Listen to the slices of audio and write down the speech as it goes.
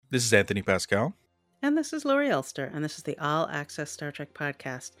This is Anthony Pascal. And this is Laurie Elster, and this is the All Access Star Trek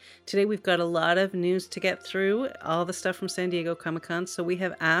podcast. Today we've got a lot of news to get through, all the stuff from San Diego Comic-Con, so we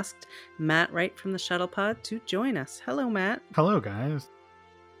have asked Matt Wright from the Shuttle Pod to join us. Hello, Matt. Hello, guys.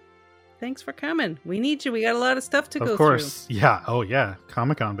 Thanks for coming. We need you. We got a lot of stuff to go through. Of course. Yeah. Oh, yeah.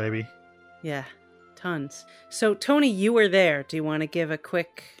 Comic-Con, baby. Yeah, tons. So, Tony, you were there. Do you want to give a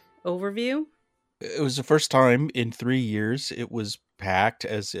quick overview? It was the first time in 3 years it was packed,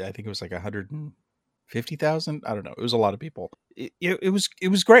 as I think it was like 150,000. I don't know. It was a lot of people. It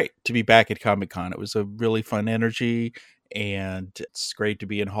was great to be back at Comic-Con. It was a really fun energy, and it's great to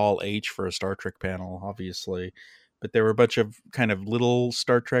be in Hall H for a Star Trek panel, obviously. But there were a bunch of kind of little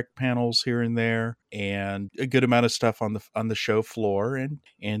Star Trek panels here and there, and a good amount of stuff on the show floor. And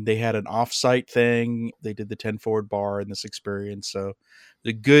they had an off-site thing. They did the 10 Forward Bar in this experience. So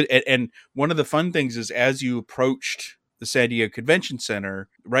the good and one of the fun things is, as you approached the San Diego Convention Center,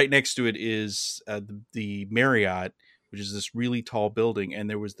 right next to it is the Marriott, which is this really tall building, and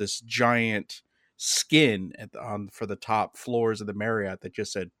there was this giant skin for the top floors of the Marriott that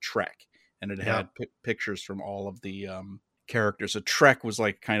just said Trek. And it had pictures from all of the characters. So Trek was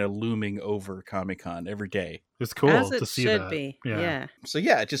like kind of looming over Comic-Con every day. It's cool As to see that. As it should be. Yeah. So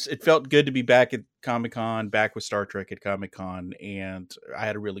yeah, it felt good to be back at Comic-Con, back with Star Trek at Comic-Con, and I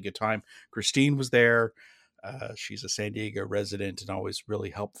had a really good time. Christine was there. She's a San Diego resident and always really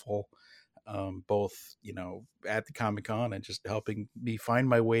helpful, both, at the Comic-Con and just helping me find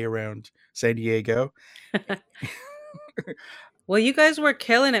my way around San Diego. Well, you guys were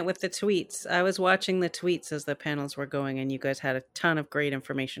killing it with the tweets. I was watching the tweets as the panels were going, and you guys had a ton of great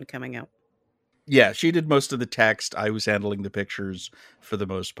information coming out. Yeah, she did most of the text. I was handling the pictures for the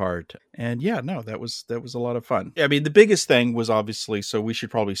most part. And yeah, no, that was a lot of fun. I mean, the biggest thing was obviously, so we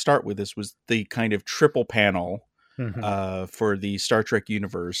should probably start with this, was the kind of triple panel for the Star Trek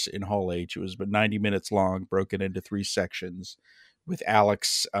universe in Hall H. It was about 90 minutes long, broken into 3 sections, with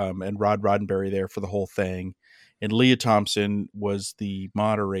Alex and Rod Roddenberry there for the whole thing. And Leah Thompson was the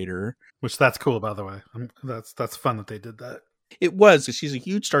moderator. Which that's cool, by the way. That's fun that they did that. It was, because she's a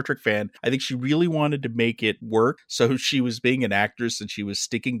huge Star Trek fan. I think she really wanted to make it work. So she was being an actress and she was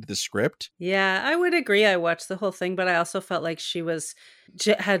sticking to the script. Yeah, I would agree. I watched the whole thing, but I also felt like she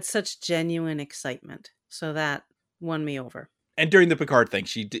had such genuine excitement. So that won me over. And during the Picard thing,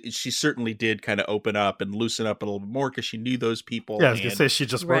 she certainly did kind of open up and loosen up a little bit more, because she knew those people. Yeah, I was going to say she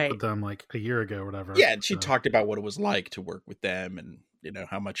just worked with them like a year ago or whatever. Yeah, and she talked about what it was like to work with them, and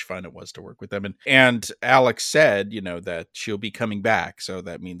how much fun it was to work with them. And Alex said, that she'll be coming back, so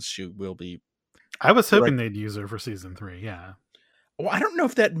that means she will be. I was hoping they'd use her for season 3. Yeah. Well, I don't know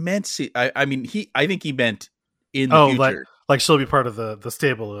if that meant. I think he meant in the future. Like she'll be part of the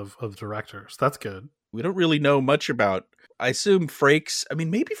stable of directors. That's good. We don't really know much about. I assume Frakes. I mean,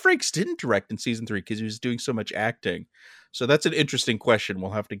 maybe Frakes didn't direct in season 3 because he was doing so much acting. So that's an interesting question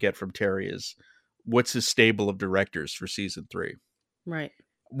we'll have to get from Terry, is what's his stable of directors for season 3? Right.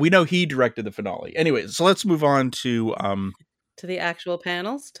 We know he directed the finale. Anyway, so let's move on to the actual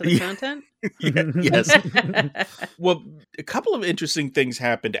panels, to the content. Yes. Well, a couple of interesting things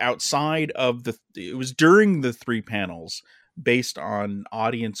happened outside of it was during the 3 panels, based on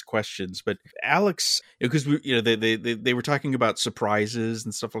audience questions. But Alex, because they were talking about surprises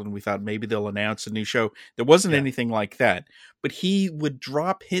and stuff, and we thought maybe they'll announce a new show. There wasn't anything like that, but he would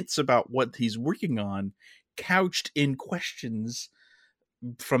drop hints about what he's working on, couched in questions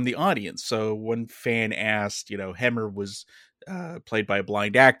from the audience. So one fan asked, Hemmer was played by a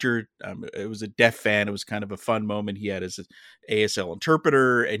blind actor. It was a deaf fan. It was kind of a fun moment. He had his ASL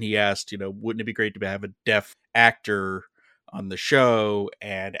interpreter, and he asked, wouldn't it be great to have a deaf actor on the show?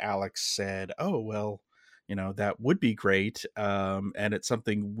 And Alex said, oh, well, that would be great. And it's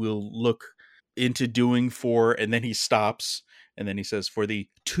something we'll look into doing for, and then he stops, and then he says, for the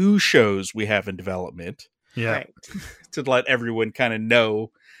 2 shows we have in development. Yeah. Right. To let everyone kind of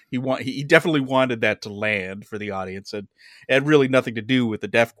know he definitely wanted that to land for the audience, and it had really nothing to do with the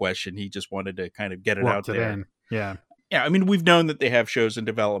deaf question. He just wanted to kind of get it out there. Yeah. Yeah, I mean, we've known that they have shows in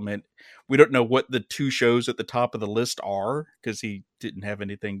development. We don't know what the 2 shows at the top of the list are, because he didn't have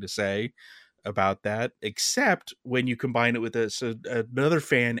anything to say about that, except when you combine it with this. So another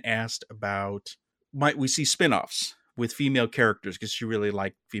fan asked about, might we see spinoffs with female characters, because she really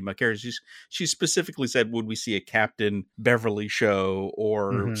liked female characters. She specifically said, would we see a Captain Beverly show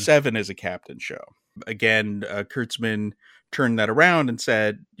or Seven as a Captain show? Again, Kurtzman turned that around and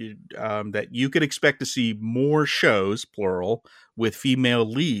said that you could expect to see more shows, plural, with female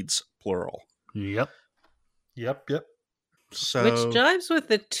leads, plural. Yep. So, which jives with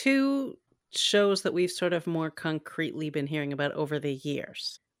the 2 shows that we've sort of more concretely been hearing about over the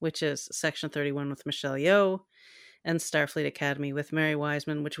years. which is Section 31 with Michelle Yeoh, and Starfleet Academy with Mary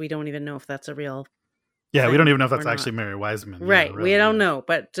Wiseman, which we don't even know if that's a real Yeah, we thing don't even know if or that's not. actually Mary Wiseman. Right. Yeah, We really, don't yeah. know,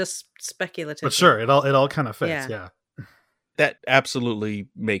 but just speculative. But sure, it all kind of fits. Yeah. Yeah. That absolutely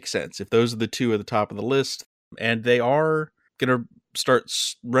makes sense. If those are the two at the top of the list, and they are going to start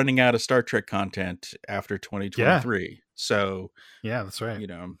running out of Star Trek content after 2023. So, Yeah, that's right. you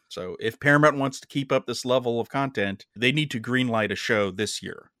know, so if Paramount wants to keep up this level of content, they need to greenlight a show this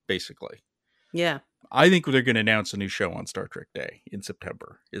year, basically. Yeah. I think they're going to announce a new show on Star Trek Day in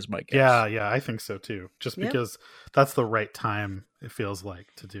September, is my guess. Yeah, I think so too. Just Yep. because that's the right time, it feels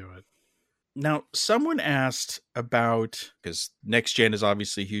like, to do it. Now, someone asked about, because Next Gen is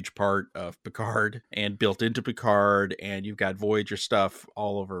obviously a huge part of Picard and built into Picard, and you've got Voyager stuff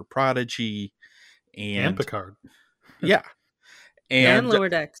all over Prodigy And Picard. Yeah. And Lower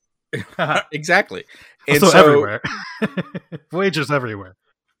Decks. Exactly. And so so everywhere. Voyager's everywhere.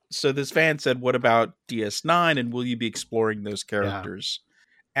 So this fan said, what about DS9, and will you be exploring those characters?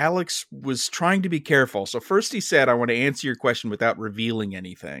 Alex was trying to be careful. So first he said, I want to answer your question without revealing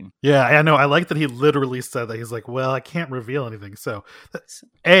anything. Yeah, I know. I like that he literally said that. He's like, well, I can't reveal anything. So,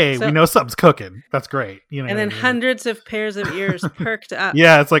 we know something's cooking. That's great. You know, and then hundreds of pairs of ears perked up.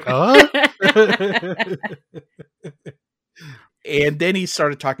 Yeah, it's like, oh. And then he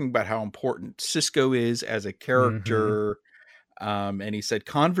started talking about how important Sisko is as a character. Mm-hmm. And he said,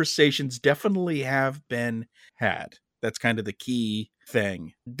 conversations definitely have been had. That's kind of the key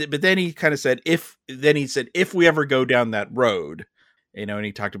thing. But then he kind of said, if we ever go down that road, you know, and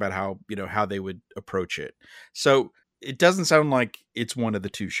he talked about how, you know, how they would approach it. So it doesn't sound like it's one of the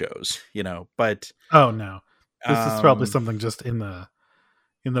two shows, you know, but. Oh no, this is probably something just in the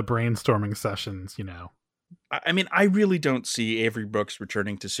brainstorming sessions, you know. I mean, I really don't see Avery Brooks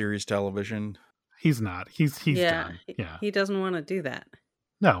returning to series television. He's not. He's done. Yeah. He doesn't want to do that.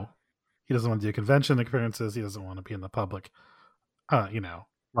 No. He doesn't want to do convention appearances. He doesn't want to be in the public,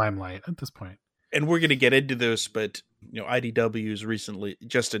 limelight at this point. And we're going to get into this, but, you know, IDW's recently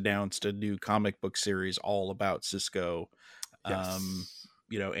just announced a new comic book series all about Sisko. Yes.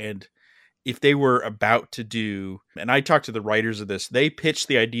 You know, and if they were about to do, and I talked to the writers of this, they pitched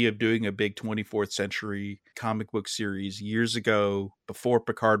the idea of doing a big 24th century comic book series years ago before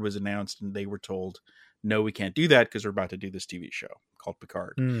Picard was announced, and they were told, no, we can't do that because we're about to do this TV show called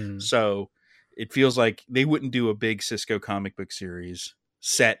Picard. So it feels like they wouldn't do a big Sisko comic book series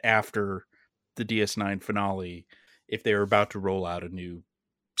set after the DS9 finale if they were about to roll out a new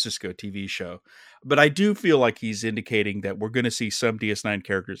Sisko TV show. But I do feel like he's indicating that we're going to see some DS9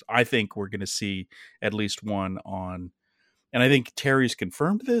 characters. I think we're going to see at least one on, and I think Terry's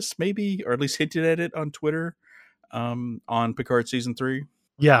confirmed this maybe, or at least hinted at it on Twitter, on Picard season 3.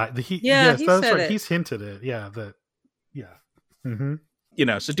 Yeah, he that's said right. it. He's hinted it. Yeah, Mm-hmm. You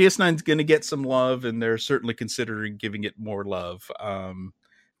know, so DS9's going to get some love, and they're certainly considering giving it more love.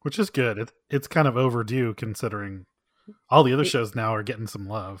 Which is good. It's kind of overdue considering all the other shows now are getting some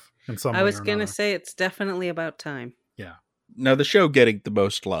love in some way. I was going to say it's definitely about time. Yeah. Now, the show getting the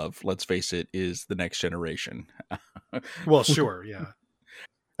most love, let's face it, is The Next Generation. Well, sure, yeah.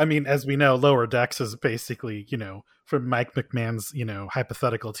 I mean, as we know, Lower Decks is basically, you know, from Mike McMahon's, you know,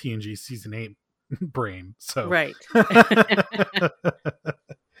 hypothetical TNG season 8 brain. So right.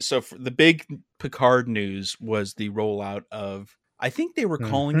 So for the big Picard news was the rollout of, I think they were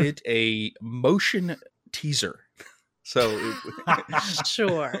calling it a motion teaser. So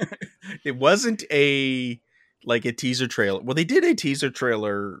sure, it wasn't a teaser trailer. Well, they did a teaser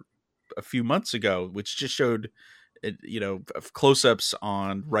trailer a few months ago, which just showed, you know, close-ups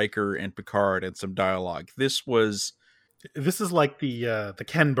on Riker and Picard and some dialogue. This is like the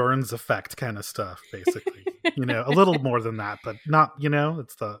Ken Burns effect kind of stuff, basically. You know, a little more than that, but not, you know,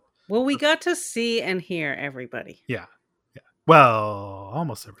 it's the... Well, we got to see and hear everybody. Yeah. Well,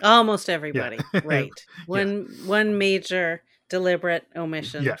 almost everybody. Almost everybody, yeah. right. One major deliberate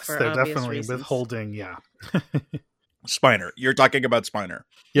omission for they're obvious definitely reasons. withholding, yeah. Spiner. You're talking about Spiner.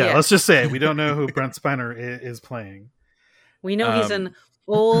 Yeah, let's just say we don't know who Brent Spiner is playing. We know he's an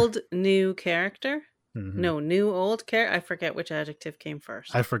old, new character. Mm-hmm. No, new, old character. I forget which adjective came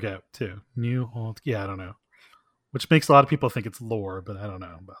first. I forget, too. New, old. Yeah, I don't know. Which makes a lot of people think it's lore, but I don't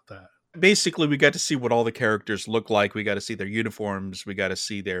know about that. Basically, we got to see what all the characters look like. We got to see their uniforms. We got to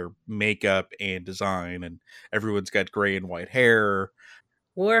see their makeup and design. And everyone's got gray and white hair.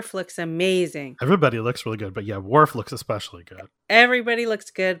 Worf looks amazing. Everybody looks really good, but yeah, Worf looks especially good. Everybody looks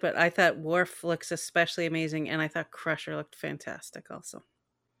good, but I thought Worf looks especially amazing, and I thought Crusher looked fantastic also.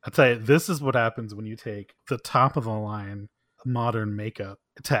 I'll tell you, this is what happens when you take the top of the line modern makeup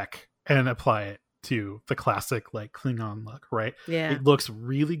tech and apply it to the classic like Klingon look, right? Yeah. It looks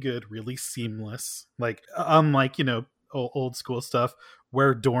really good, really seamless. Like unlike, you know, old school stuff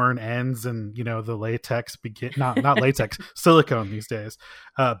where Dorn ends and, you know, the latex begin not latex, silicone these days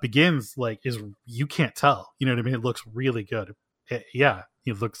begins, like is you can't tell. You know what I mean? It looks really good. Yeah,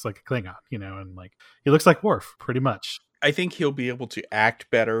 he looks like a Klingon, you know, and like he looks like Worf pretty much. I think he'll be able to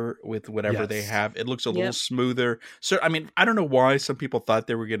act better with whatever they have. It looks a little smoother. So, I mean, I don't know why some people thought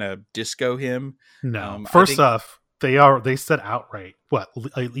they were going to disco him. No. First off, they said outright,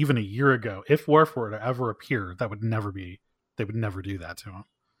 even a year ago, if Worf were to ever appear, they would never do that to him.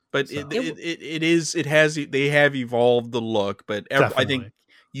 But so. They have evolved the look, but I think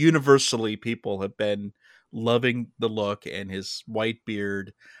universally people have been loving the look and his white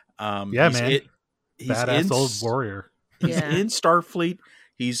beard. He's badass old warrior. He's in Starfleet.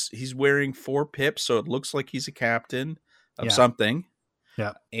 He's wearing 4 pips, so it looks like he's a captain of something.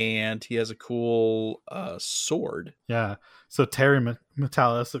 Yeah. And he has a cool sword. Yeah. So Terry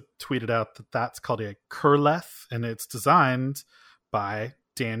Matalas tweeted out that that's called a Kurleth, and it's designed by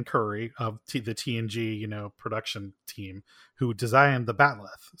Dan Curry of the TNG, you know, production team, who designed the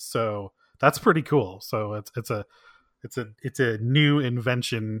Batleth. So that's pretty cool. So it's a new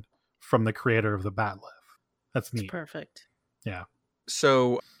invention from the creator of the Batleth. That's neat. It's perfect. Yeah.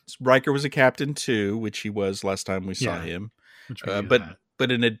 So Riker was a captain too, which he was last time we saw him. But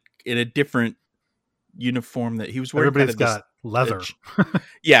in a different uniform that he was wearing. Everybody's got leather.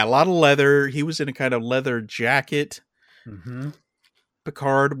 A lot of leather. He was in a kind of leather jacket. Mm-hmm.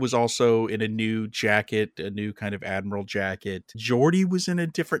 Picard was also in a new jacket, a new kind of admiral jacket. Geordi was in a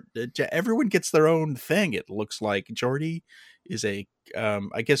different. Everyone gets their own thing. It looks like Geordi is I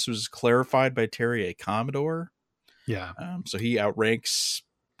guess it was clarified by Terry, a Commodore. Yeah. So he outranks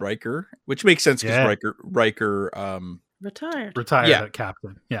Riker, which makes sense because Riker retired at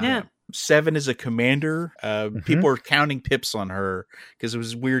captain. Yeah. 7 is a commander. People are counting pips on her because it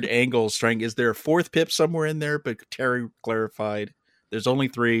was weird angles. Is there a 4th pip somewhere in there? But Terry clarified there's only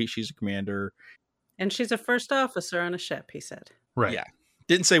 3. She's a commander, and she's a first officer on a ship. He said, "Right." Yeah,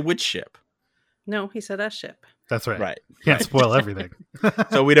 didn't say which ship. No, he said a ship. That's right. Right. Can't spoil everything.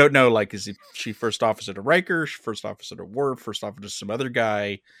 So we don't know. Like, is she first officer to Riker? First officer to Worf? First officer to some other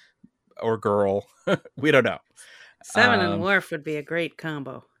guy or girl? We don't know. 7 and Worf would be a great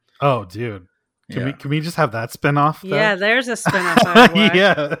combo. Oh, dude. Can we just have that spinoff? Though? Yeah, there's a spinoff.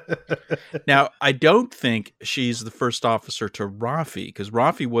 Yeah. Now, I don't think she's the first officer to Rafi, because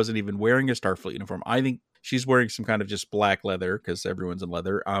Rafi wasn't even wearing a Starfleet uniform. I think she's wearing some kind of just black leather because everyone's in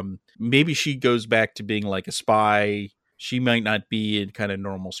leather. Maybe she goes back to being like a spy. She might not be in kind of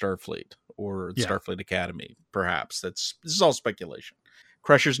normal Starfleet or Starfleet Academy, perhaps. This is all speculation.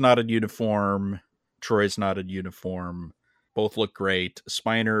 Crusher's not in uniform. Troy's not in uniform. Both look great.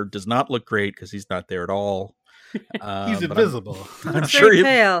 Spiner does not look great because he's not there at all. He's invisible. I'm sure he's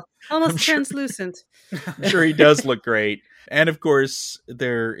pale, almost translucent. I'm sure he does look great. And of course,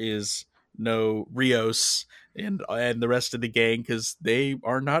 there is no Rios and the rest of the gang because they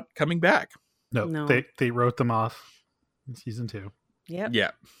are not coming back. No. They wrote them off in season 2. Yep.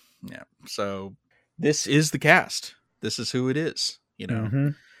 Yeah. So this is the cast. This is who it is. You know. Mm-hmm.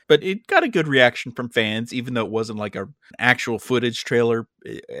 But it got a good reaction from fans, even though it wasn't like an actual footage trailer.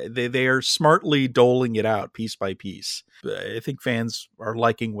 They are smartly doling it out piece by piece. I think fans are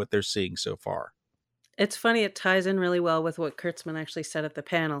liking what they're seeing so far. It's funny, it ties in really well with what Kurtzman actually said at the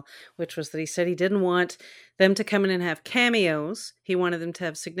panel, which was that he said he didn't want them to come in and have cameos. He wanted them to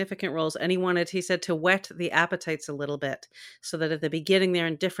have significant roles, and he said, to whet the appetites a little bit, so that at the beginning they're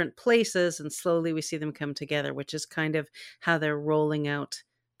in different places, and slowly we see them come together, which is kind of how they're rolling out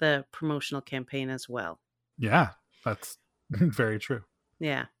the promotional campaign as well. Yeah, that's very true.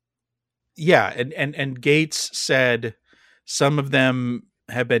 Yeah. Yeah, and Gates said some of them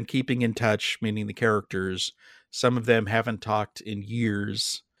have been keeping in touch, meaning the characters. Some of them haven't talked in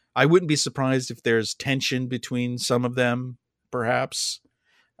years. I wouldn't be surprised if there's tension between some of them, perhaps.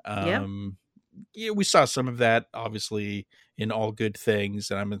 Yeah, we saw some of that, obviously, in All Good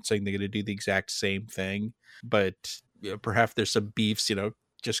Things, and I'm not saying they're going to do the exact same thing, but perhaps there's some beefs,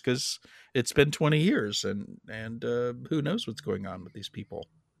 just because it's been 20 years and who knows what's going on with these people.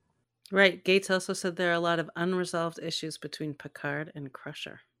 Right. Gates also said there are a lot of unresolved issues between Picard and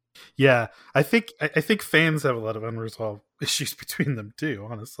Crusher. Yeah, I think fans have a lot of unresolved issues between them too,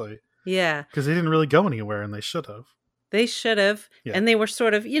 honestly. Yeah. Because they didn't really go anywhere, and they should have. They should have. Yeah. And they were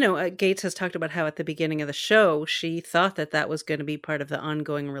sort of, Gates has talked about how at the beginning of the show, she thought that was going to be part of the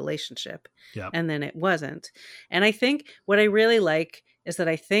ongoing relationship. Yeah. And then it wasn't. And I think what I really like is that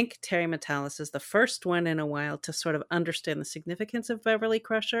I think Terry Matalas is the first one in a while to sort of understand the significance of Beverly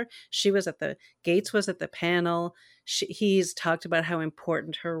Crusher. Gates was at the panel. He's talked about how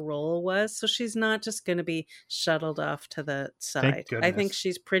important her role was. So she's not just going to be shuttled off to the side. I think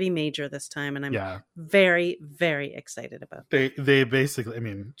she's pretty major this time. And I'm very, very excited about that. They basically,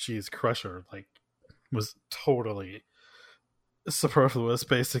 she's Crusher, was totally superfluous,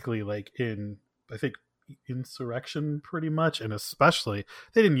 basically, in, I think, Insurrection pretty much, and especially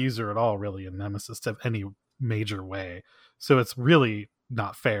they didn't use her at all really in Nemesis to any major way, so it's really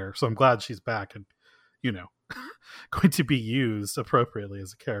not fair. So I'm glad she's back and going to be used appropriately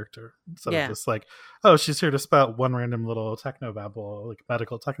as a character instead of just she's here to spout one random little technobabble,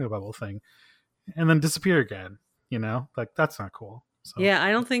 medical technobabble thing and then disappear again. That's not cool. So, yeah,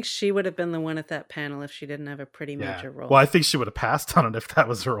 I don't think she would have been the one at that panel if she didn't have a pretty major role. Well, I think she would have passed on it if that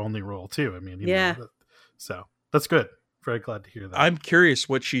was her only role too. So that's good. Very glad to hear that. I'm curious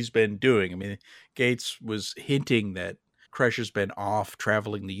what she's been doing. Gates was hinting that Crusher's been off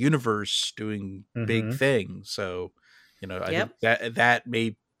traveling the universe, doing big things. So, I think that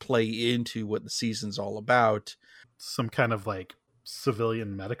may play into what the season's all about. Some kind of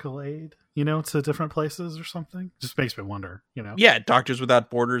civilian medical aid, to different places or something. Just makes me wonder, Yeah, Doctors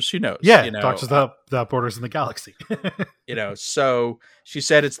Without Borders, who knows? Yeah, Doctors Without Borders in the galaxy. So she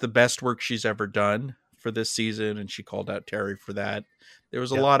said it's the best work she's ever done for this season, and she called out Terry for that. There was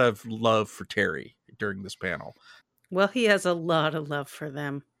a lot of love for Terry during this panel. Well, he has a lot of love for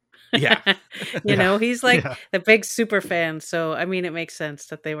them. Yeah. He's the big super fan. So, it makes sense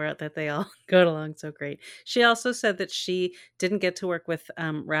that they all got along so great. She also said that she didn't get to work with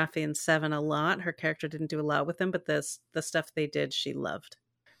Raffi and Seven a lot. Her character didn't do a lot with them, but the stuff they did, she loved.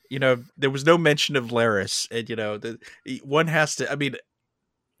 There was no mention of Laris, and, one has to,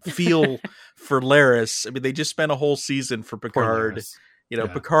 feel for Laris. They just spent a whole season for Picard.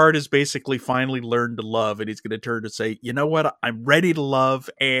 Picard has basically finally learned to love, and he's going to turn to say, you know what, I'm ready to love,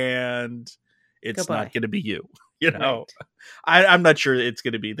 and it's not going to be you. Right. I'm not sure it's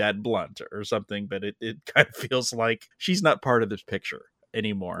going to be that blunt or something, but it kind of feels like she's not part of this picture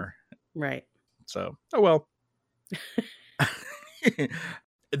anymore. Right. So, oh well.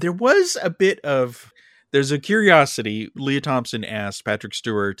 There was there's a curiosity. Leah Thompson asked Patrick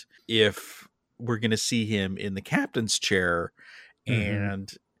Stewart if we're going to see him in the captain's chair. And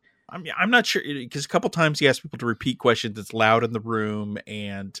I'm not sure, because a couple times he asked people to repeat questions. It's loud in the room.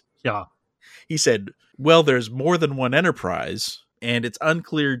 And he said, well, there's more than one Enterprise. And it's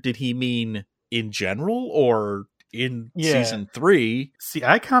unclear, did he mean in general or in season 3? See,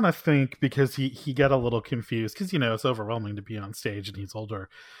 I kind of think because he got a little confused because, it's overwhelming to be on stage and he's older.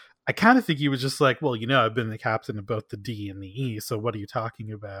 I kind of think he was just like, well, I've been the captain of both the D and the E, so what are you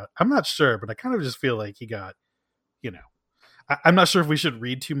talking about? I'm not sure, but I kind of just feel like he got, I'm not sure if we should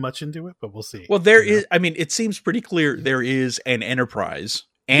read too much into it, but we'll see. Well, there is, it seems pretty clear there is an Enterprise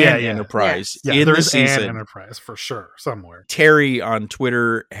Enterprise in there the is season. An Enterprise for sure, somewhere. Terry on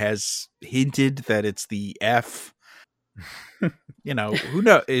Twitter has hinted that it's the F. Who knows?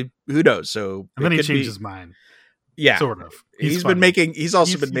 So and then he changed his mind. Yeah, sort of. He's been making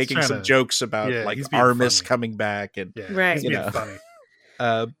some jokes about Armis coming back and right. He's being funny.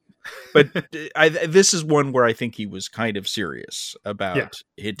 But this is one where I think he was kind of serious about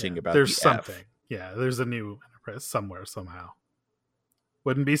hinting about there's the something. F. Yeah, there's a new Enterprise somewhere somehow.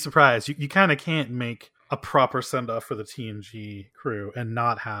 Wouldn't be surprised. You kind of can't make a proper send off for the TNG crew and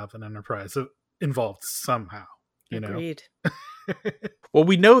not have an Enterprise involved somehow. Agreed. Well,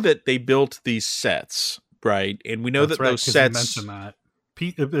 we know that they built these sets, right? And we know That's that right, those sets. You mentioned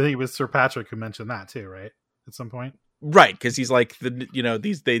that. It was Sir Patrick who mentioned that too, right? At some point. Right, because he's like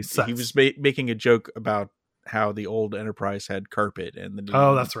he was making a joke about how the old Enterprise had carpet and the new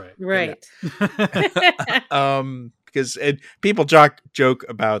that's right. Right. Because people joke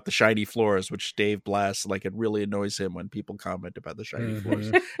about the shiny floors, which Dave blasts. Like, it really annoys him when people comment about the shiny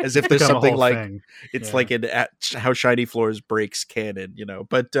floors, as if there's something like thing. It's like how shiny floors breaks canon,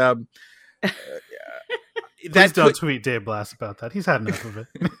 But please don't tweet Dave Blass about that. He's had enough of it.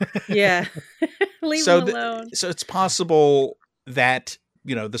 Yeah. Leave him alone. So it's possible that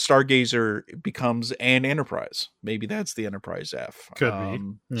the Stargazer becomes an Enterprise. Maybe that's the Enterprise F.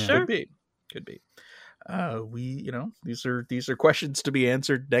 Could be. Sure. Could be. These are questions to be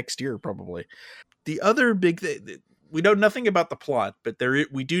answered next year, probably. The other big thing, we know nothing about the plot, but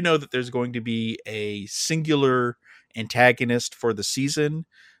we do know that there's going to be a singular antagonist for the season,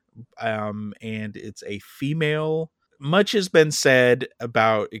 and it's a female. Much has been said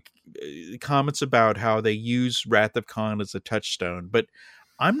about comments about how they use Wrath of Khan as a touchstone, but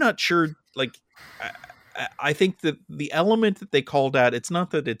I'm not sure. Like, I think that the element that they called out, it's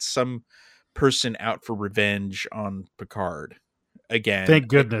not that it's some person out for revenge on Picard. Again, Thank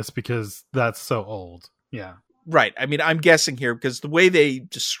goodness, because that's so old. Yeah. Right. I mean, I'm guessing here because the way they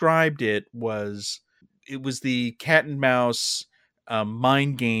described it was the cat and mouse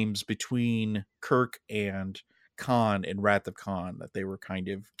mind games between Kirk and Khan in Wrath of Khan that they were kind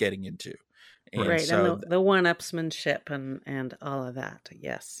of getting into. And right. so, And the one-upsmanship and all of that.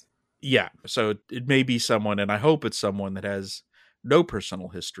 Yes. yeah. So it may be someone, and I hope it's someone that has no personal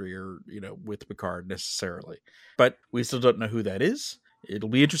history or, with Picard necessarily. But we still don't know who that is. It'll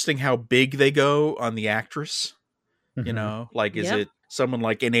be interesting how big they go on the actress. Mhm. Is it someone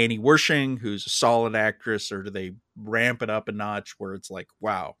like an Annie Wersching who's a solid actress, or do they ramp it up a notch where it's like,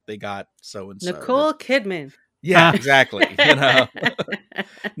 wow, they got so and so? Nicole Kidman. Yeah, exactly.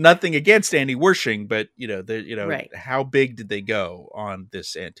 Nothing against Annie Wersching, but Right. how big did they go on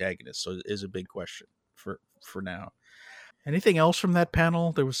this antagonist? So it is a big question for now. Anything else from that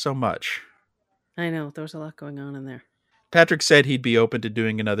panel? There was so much. I know there was a lot going on in there. Patrick said he'd be open to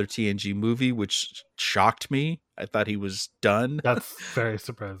doing another TNG movie, which shocked me. I thought he was done. That's very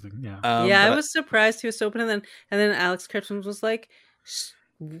surprising. Yeah. I was surprised he was so open, and then Alex Kurtzman was like,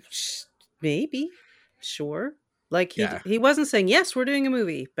 maybe, sure. Like he wasn't saying yes, we're doing a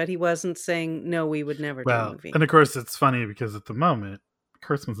movie, but he wasn't saying no, we would never do a movie. And of course, it's funny because at the moment,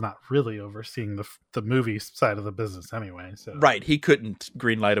 Kurtzman's not really overseeing the movie side of the business anyway. So right, he couldn't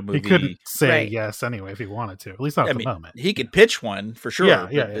greenlight a movie. He couldn't say yes anyway if he wanted to. At least not at the moment. He could pitch one for sure. Yeah.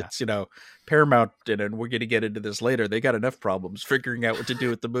 It's Paramount, and we're going to get into this later. They got enough problems figuring out what to do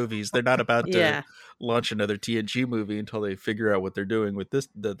with the movies. They're not about to launch another TNG movie until they figure out what they're doing with this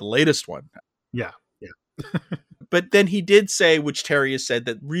the latest one. Yeah. But then he did say, which Terry has said,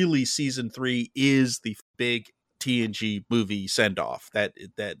 that really season 3 is the big TNG movie send-off. That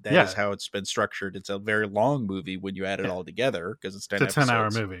is how it's been structured. It's a very long movie when you add it all together because it's 10 episodes. It's a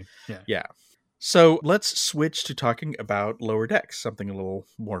 10-hour movie. Yeah. So let's switch to talking about Lower Decks, something a little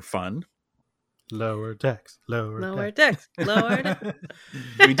more fun. Lower Decks. Lower Decks.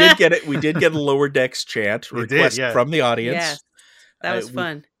 We did get it. We did get a Lower Decks chant request from the audience. Yes, that was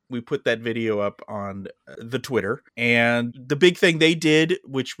fun. We put that video up on the Twitter, and the big thing they did,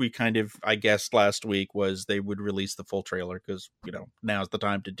 which we kind of, I guessed last week, was they would release the full trailer because now's the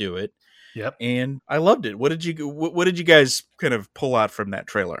time to do it. Yep. And I loved it. What did you guys kind of pull out from that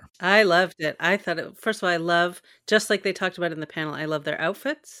trailer? I loved it. I thought first of all, I love, just like they talked about in the panel, I love their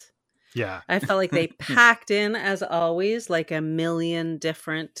outfits. Yeah. I felt like they packed in, as always, like a million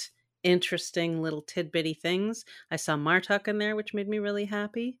different interesting little tidbitty things. I saw Martok in there, which made me really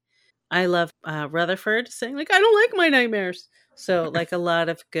happy. I love Rutherford saying, like, I don't like my nightmares. So, like, a lot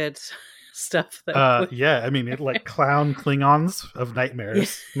of good stuff. I mean, it like clown Klingons of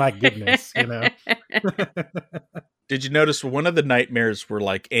nightmares. My goodness, Did you notice one of the nightmares were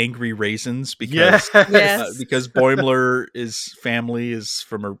like angry raisins because Boimler's family is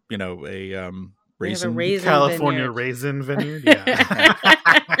from a raisin California vineyard. Raisin Vineyard. Yeah.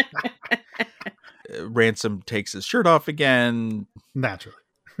 Ransom takes his shirt off again. Naturally.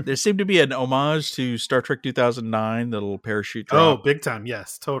 There seemed to be an homage to Star Trek 2009, the little parachute drop. Oh, big time.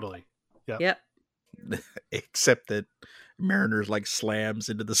 Yes, totally. Yep. Except that Mariner's like slams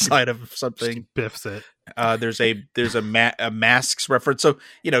into the side of something. Just biffs it. There's a masks reference. So,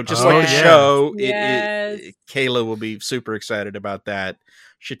 just like the show, Kayla will be super excited about that.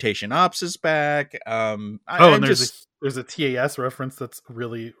 Cetacean Ops is back. There's a TAS reference that's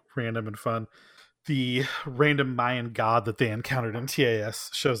really random and fun. The random Mayan god that they encountered in TAS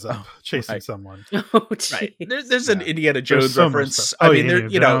shows up chasing someone. Oh, right. There's an Indiana Jones reference. I mean,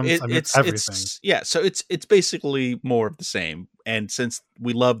 it's everything. So it's basically more of the same. And since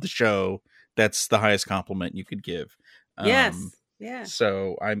we love the show, that's the highest compliment you could give. Yes. Yeah.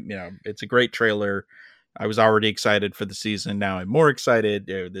 So it's a great trailer. I was already excited for the season. Now I'm more excited.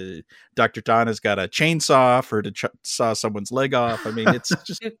 The Dr. Tana's got a chainsaw for to saw someone's leg off. I mean, it's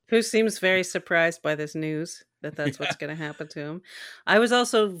just who seems very surprised by this news that's what's going to happen to him. I was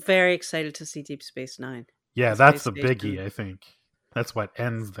also very excited to see Deep Space Nine. Yeah, that's the biggie. I think that's what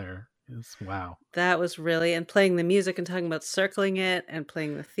ends there. Wow, that was really, and playing the music and talking about circling it and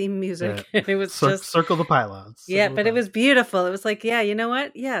playing the theme music. Yeah. It was just circle the pylons. It was beautiful. It was like, you know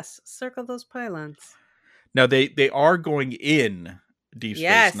what? Yes, circle those pylons. Now they are going in Deep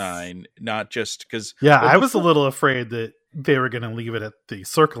Space Nine, not just because. Yeah, I was a little afraid that they were going to leave it at the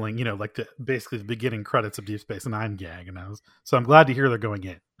circling, like basically the beginning credits of Deep Space Nine gag, so I'm glad to hear they're going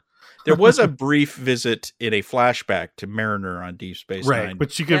in. There was a brief visit in a flashback to Mariner on Deep Space Right, Nine.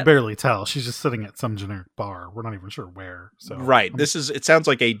 which you can barely tell. She's just sitting at some generic bar. We're not even sure where. So right. It sounds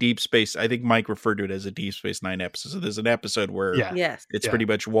like a Deep Space. I think Mike referred to it as a Deep Space Nine episode. So there's an episode where it's pretty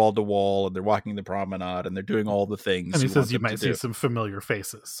much wall to wall, and they're walking the promenade, and they're doing all the things. And he says you might see some familiar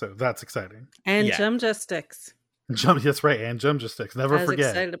faces, so that's exciting. And Jumja sticks. That's right, and Jumja sticks. Never forget.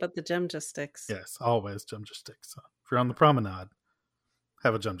 Excited about the Jumja sticks. Yes, always Jumja sticks. So if you're on the promenade,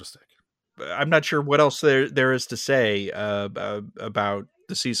 have a Jumja stick. I'm not sure what else there is to say about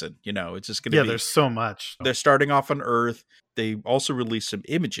the season. It's just going to be... there's so much. They're starting off on Earth. They also released some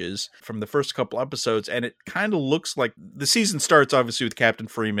images from the first couple episodes, and it kind of looks like the season starts obviously with Captain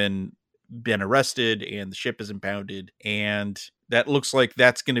Freeman been arrested and the ship is impounded, and that looks like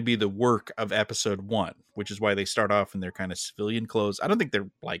that's going to be the work of episode 1, which is why they start off in their kind of civilian clothes. I don't think they're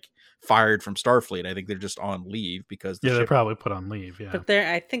like fired from Starfleet. I think they're just on leave because the ship... they're probably put on leave. But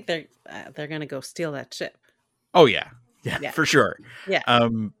I think they're going to go steal that ship. Oh yeah, for sure. Yeah.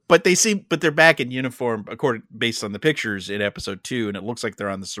 But they're back in uniform based on the pictures in episode 2, and it looks like they're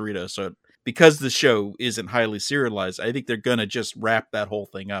on the Cerrito. So because the show isn't highly serialized, I think they're gonna just wrap that whole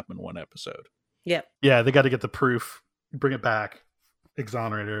thing up in one episode. Yep. Yeah, they got to get the proof, bring it back,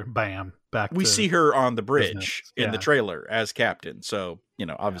 exonerate her, bam, back. We see her on the bridge business. in the trailer as captain. So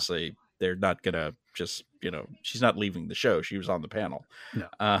obviously they're not gonna just she's not leaving the show. She was on the panel.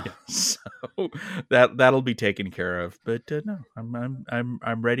 No. So that'll be taken care of. But no,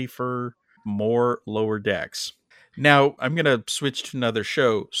 I'm ready for more Lower Decks. Now I'm gonna switch to another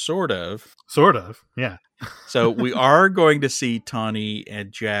show, sort of, yeah. So we are going to see Tawny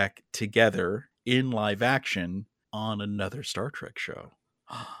and Jack together in live action on another Star Trek show.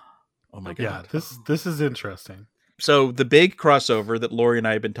 Oh my god! Yeah, this is interesting. So the big crossover that Lori and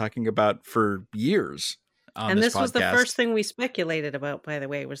I have been talking about for years on and this was the podcast first thing we speculated about, by the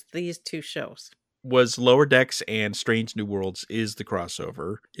way, was these two shows. Was Lower Decks and Strange New Worlds is the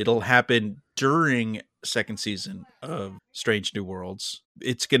crossover. It'll happen during second season of Strange New Worlds.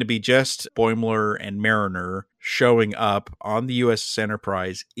 It's going to be just Boimler and Mariner showing up on the USS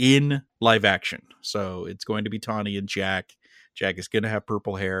Enterprise in live action. So it's going to be Tawny and Jack. Jack is going to have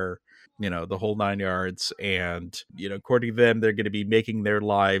purple hair, the whole 9 yards. And, according to them, they're going to be making their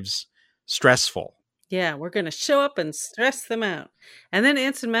lives stressful. Yeah, we're going to show up and stress them out. And then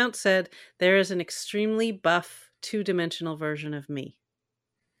Anson Mount said, there is an extremely buff, two-dimensional version of me.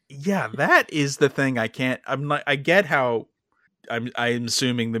 Yeah, that is the thing I get how I'm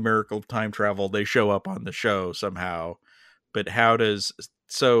assuming the miracle of time travel, they show up on the show somehow. But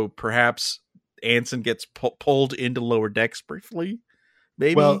so perhaps Anson gets pulled into Lower Decks briefly?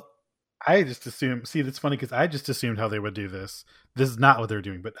 Maybe? Well, I just assumed, it's funny because I just assumed how they would do this. This is not what they're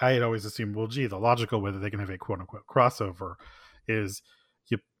doing, but I had always assumed, the logical way that they can have a quote unquote crossover is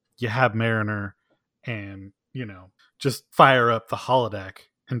you have Mariner and, just fire up the holodeck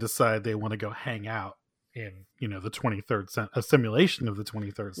and decide they want to go hang out in, the 23rd a simulation of the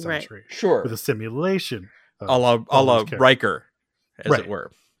 23rd century. Right. Sure. With a simulation. A la Riker, as it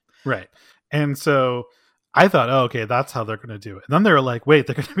were. Right. And so I thought, okay, that's how they're going to do it. And then they were like, wait,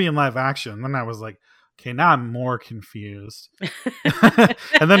 they're going to be in live action. And then I was like, okay, now I'm more confused.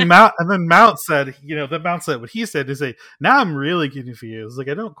 and then Mount said, what he said is, now I'm really confused. Like,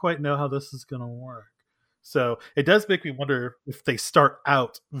 I don't quite know how this is going to work. So it does make me wonder if they start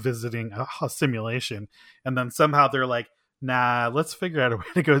out visiting a simulation and then somehow they're like, nah, let's figure out a way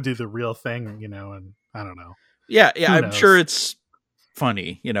to go do the real thing, and I don't know. Yeah, I'm sure it's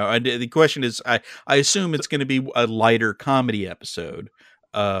funny, and the question is, I assume it's going to be a lighter comedy episode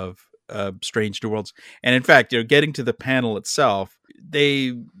of Strange New Worlds. And in fact, getting to the panel itself,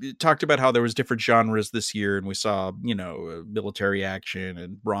 they talked about how there was different genres this year, and we saw, military action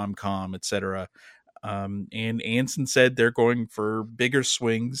and rom-com, etc. And Anson said they're going for bigger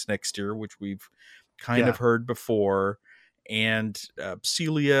swings next year, which we've kind of heard before. And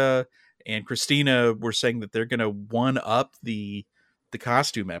Celia and Christina were saying that they're going to one up the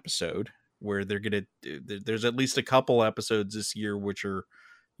costume episode, where they're going to, there's at least a couple episodes this year which are,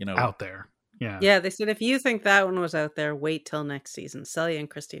 out there. Yeah, they said if you think that one was out there, wait till next season. Celia and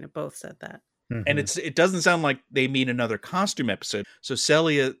Christina both said that. Mm-hmm. And it doesn't sound like they mean another costume episode. So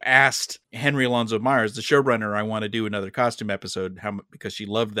Celia asked Henry Alonso Myers, the showrunner, I want to do another costume episode, because she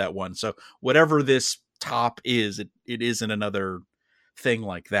loved that one. So whatever this top is, it isn't another thing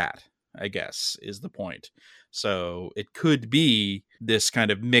like that, I guess, is the point. So it could be this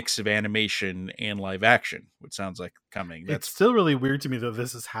kind of mix of animation and live action, which sounds like coming. It's still really weird to me that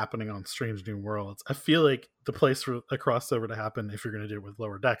this is happening on Strange New Worlds. I feel like the place for a crossover to happen, if you're going to do it with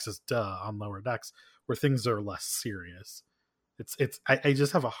Lower Decks, is on Lower Decks, where things are less serious. I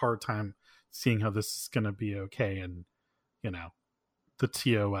just have a hard time seeing how this is going to be okay. And, the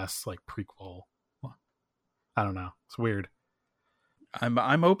TOS like prequel, I don't know. It's weird.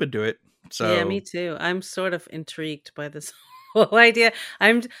 I'm open to it. So yeah, me too. I'm sort of intrigued by this whole idea.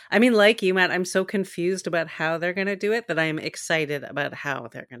 I mean, like you, Matt, I'm so confused about how they're going to do it that I'm excited about how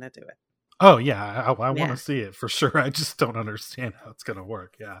they're going to do it. Oh yeah, I Yeah. want to see it for sure. I just don't understand how it's going to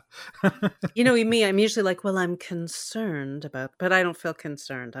work. Yeah. You know me, I'm usually like, well, I'm concerned about, but I don't feel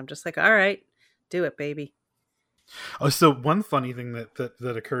concerned. I'm just like, all right, do it, baby. Oh, so one funny thing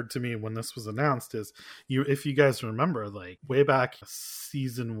that occurred to me when this was announced is if you guys remember, like way back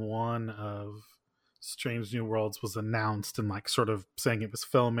season 1 of Strange New Worlds was announced and like sort of saying it was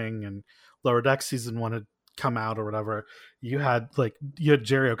filming, and Lower Decks season 1 had come out or whatever. You had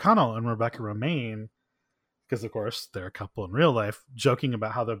Jerry O'Connell and Rebecca Romaine, because of course they're a couple in real life, joking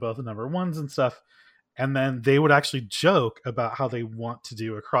about how they're both number ones and stuff. And then they would actually joke about how they want to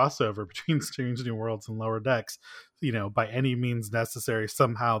do a crossover between Strange New Worlds and Lower Decks, by any means necessary.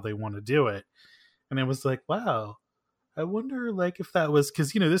 Somehow they want to do it. And it was like, wow, I wonder like if that was,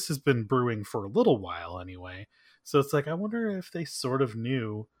 because, this has been brewing for a little while anyway. So it's like, I wonder if they sort of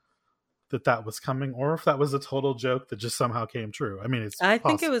knew that was coming, or if that was a total joke that just somehow came true. I mean, I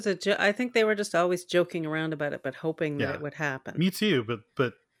think it was I think they were just always joking around about it, but hoping that it would happen. Me too,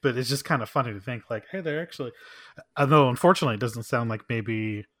 but it's just kind of funny to think like, hey, they're actually, although unfortunately it doesn't sound like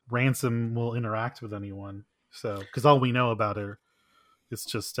maybe Ransom will interact with anyone. So, because all we know about her is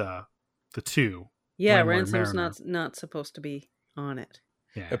just the two. Yeah, Ransom's not supposed to be on it.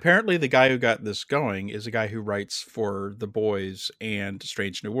 Yeah. Apparently the guy who got this going is a guy who writes for The Boys and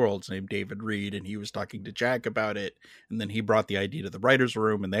Strange New Worlds named David Reed, and he was talking to Jack about it, and then he brought the idea to the writer's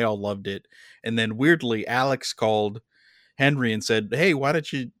room and they all loved it. And then weirdly Alex called Henry and said, hey, why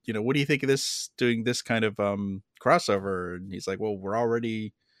don't you, what do you think of this, doing this kind of crossover? And he's like, well, we're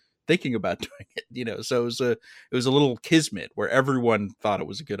already thinking about doing it, so it was a little kismet where everyone thought it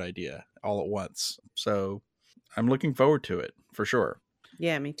was a good idea all at once. So I'm looking forward to it for sure.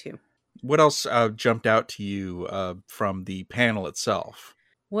 Yeah, me too. What else jumped out to you from the panel itself?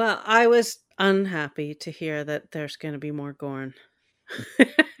 Well, I was unhappy to hear that there's going to be more Gorn.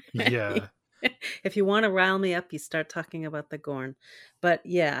 Yeah. If you want to rile me up, you start talking about the Gorn. But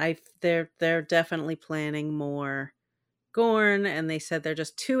yeah, they're definitely planning more Gorn, and they said they're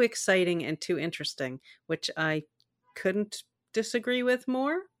just too exciting and too interesting, which I couldn't disagree with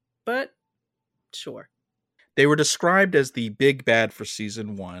more, but sure. They were described as the big bad for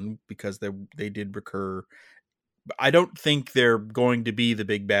season 1 because they did recur. I don't think they're going to be the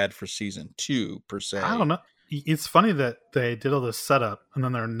big bad for season 2 per se. I don't know. It's funny that they did all this setup and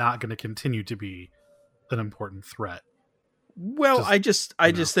then they're not going to continue to be an important threat. Well, I just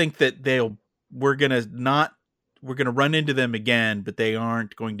think that we're going to run into them again, but they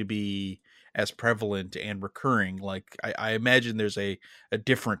aren't going to be as prevalent and recurring. Like I imagine there's a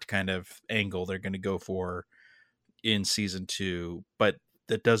different kind of angle they're going to go for in season 2, but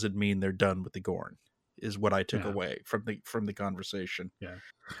that doesn't mean they're done with the Gorn, is what I took away from the conversation. Yeah.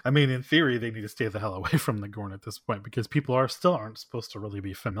 I mean, in theory, they need to stay the hell away from the Gorn at this point, because people aren't supposed to really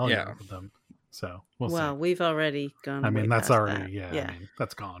be familiar with them. So we'll see. We've already gone. I mean, that's already that. I mean,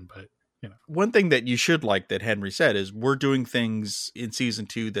 that's gone. But one thing that you should like that Henry said is we're doing things in season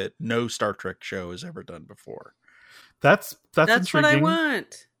 2 that no Star Trek show has ever done before. That's intriguing. What I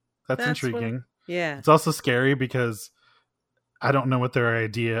want. That's intriguing. Yeah. It's also scary because I don't know what their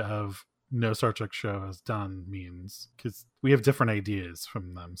idea of no Star Trek show has done means, because we have different ideas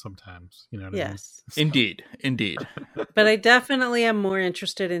from them sometimes. You know what I mean? Yes. So. Indeed. But I definitely am more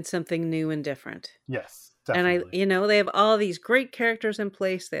interested in something new and different. Yes, definitely. And they have all these great characters in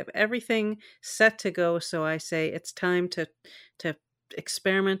place. They have everything set to go. So I say it's time to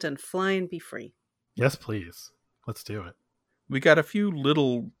experiment and fly and be free. Yes, please. Let's do it. We got a few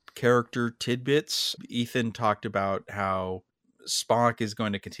little character tidbits. Ethan talked about how Spock is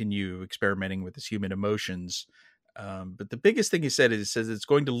going to continue experimenting with his human emotions. But the biggest thing he said is it's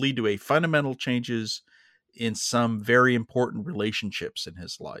going to lead to a fundamental changes in some very important relationships in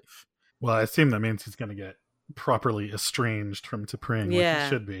his life. Well, I assume that means he's going to get properly estranged from T'Pring, like he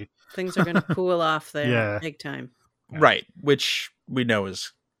should be. Things are going to cool off there big time. Yeah. Right, which we know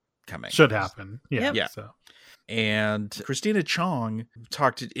is coming. Should happen. Yeah. Yep. Yeah. So. And Christina Chong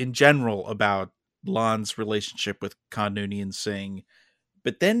talked in general about Lan's relationship with Khan Noonien Singh.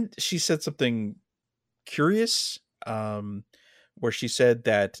 But then she said something curious, where she said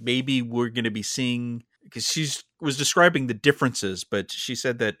that maybe we're going to be seeing, because she was describing the differences, but she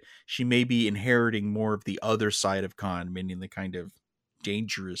said that she may be inheriting more of the other side of Khan, meaning the kind of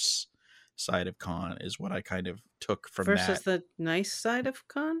dangerous side of Khan is what I kind of took from Versus that. the nice side of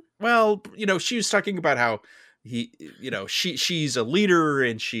Khan? Well, she was talking about how she's a leader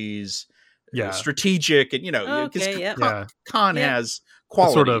and she's strategic, and because Okay, yep. Khan Yep. has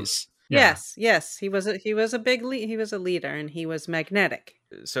qualities. Sort of, yeah. Yes. He was a big he was a leader, and he was magnetic.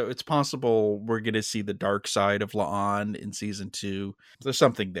 So it's possible we're going to see the dark side of La'an in season 2. There's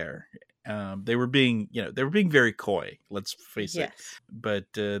something there. They were being very coy. Let's face it. But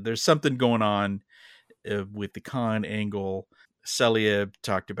there's something going on with the Khan angle. Celia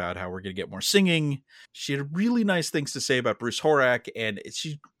talked about how we're going to get more singing. She had really nice things to say about Bruce Horak, and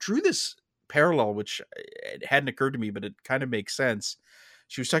she drew this parallel, which it hadn't occurred to me, but it kind of makes sense.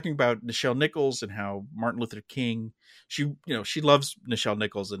 She was talking about Nichelle Nichols and how Martin Luther King, she loves Nichelle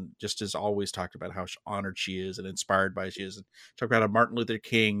Nichols and just has always talked about how honored she is and inspired by she is. And talked about how Martin Luther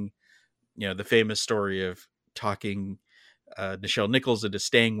King, the famous story of talking Nichelle Nichols into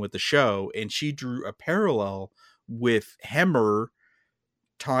staying with the show. And she drew a parallel with Hemmer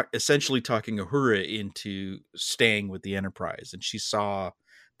essentially talking Uhura into staying with the Enterprise. And she saw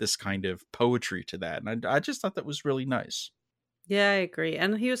this kind of poetry to that. And I just thought that was really nice. Yeah, I agree.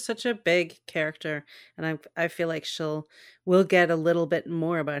 And he was such a big character, and I feel like we'll get a little bit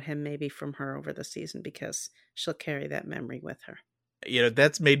more about him maybe from her over the season, because she'll carry that memory with her.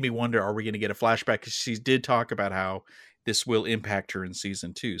 That's made me wonder, are we going to get a flashback? Because she did talk about how this will impact her in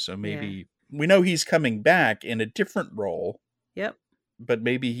season 2. So maybe we know he's coming back in a different role. Yep. But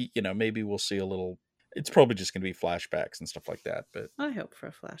maybe maybe we'll see a little. It's probably just going to be flashbacks and stuff like that. But I hope for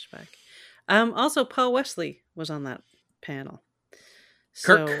a flashback. Also, Paul Wesley was on that panel.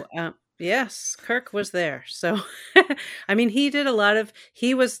 Kirk. So, yes, Kirk was there. So, I mean, he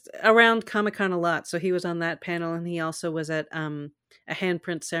was around Comic-Con a lot. So he was on that panel, and he also was at a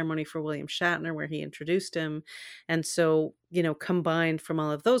handprint ceremony for William Shatner where he introduced him. And so, combined from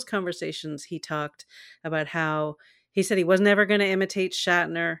all of those conversations, he talked about how he said he was never going to imitate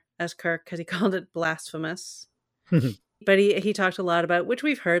Shatner as Kirk because he called it blasphemous. But he talked a lot about, which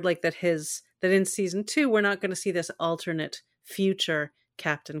we've heard, like that in season 2, we're not going to see this alternate future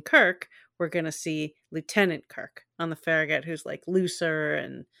Captain Kirk. We're going to see Lieutenant Kirk on the Farragut, who's like looser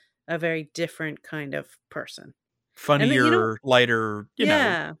and a very different kind of person. Funnier, lighter,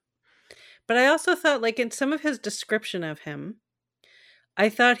 yeah. But I also thought, like, in some of his description of him, I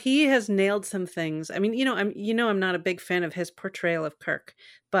thought he has nailed some things. I mean, I'm not a big fan of his portrayal of Kirk,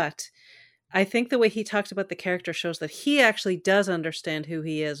 but I think the way he talked about the character shows that he actually does understand who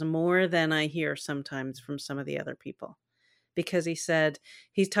he is more than I hear sometimes from some of the other people. Because he's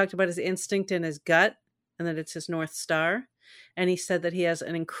talked about his instinct and his gut, and that it's his North Star. And he said that he has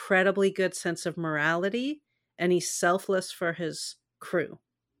an incredibly good sense of morality, and he's selfless for his crew.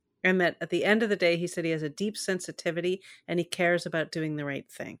 And that at the end of the day, he said he has a deep sensitivity and he cares about doing the right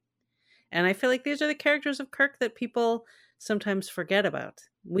thing. And I feel like these are the characters of Kirk that people sometimes forget about.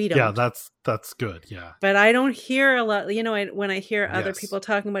 We don't. Yeah, that's good. Yeah. But I don't hear a lot, when I hear other people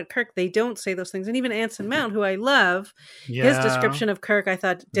talking about Kirk, they don't say those things. And even Anson Mount, who I love, his description of Kirk, I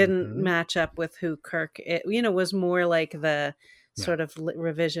thought didn't match up with who Kirk, was more like the sort of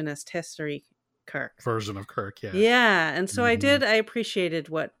revisionist history Kirk. Version of Kirk, yeah. Yeah, and so I appreciated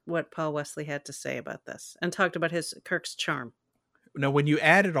what Paul Wesley had to say about this and talked about Kirk's charm. Now, when you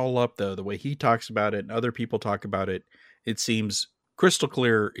add it all up, though, the way he talks about it and other people talk about it, it seems crystal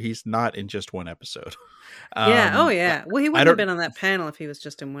clear he's not in just one episode. Yeah. Well, he wouldn't have been on that panel if he was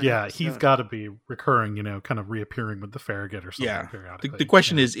just in one episode. Yeah, he's got to be recurring, kind of reappearing with the Farragut or something periodically. The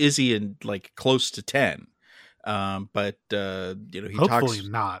question is he in like close to 10? But he hopefully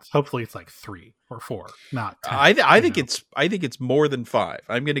not. Hopefully it's like 3 or 4, not 10. I think it's more than 5.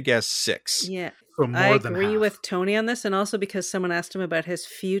 I'm going to guess 6. Yeah. So more I than agree half. with Tony on this, and also because someone asked him about his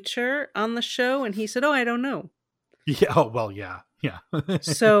future on the show, and he said, "Oh, I don't know." Yeah. Oh, well, yeah.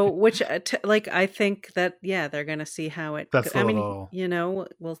 So, which I think that they're going to see how it. That's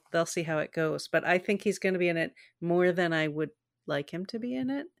they'll see how it goes, but I think he's going to be in it more than I would like him to be in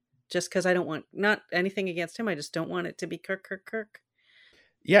it. Just because I don't want, not anything against him, I just don't want it to be Kirk.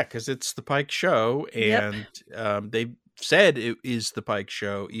 Yeah, because it's the Pike show, and they said it is the Pike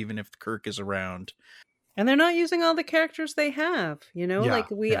show, even if Kirk is around. And they're not using all the characters they have,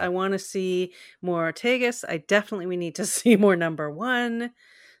 I want to see more Ortegas. We need to see more Number One.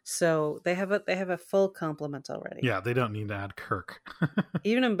 So they have a full complement already. Yeah, they don't need to add Kirk.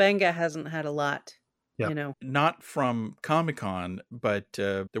 Even Mbenga hasn't had a lot. Yep. Not from Comic-Con, but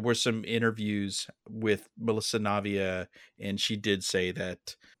there were some interviews with Melissa Navia, and she did say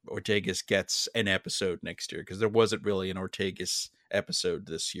that Ortegas gets an episode next year, because there wasn't really an Ortegas episode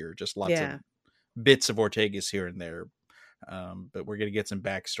this year, just lots of bits of Ortegas here and there. but we're gonna get some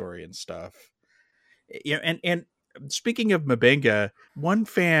backstory and stuff. And speaking of M'Benga, one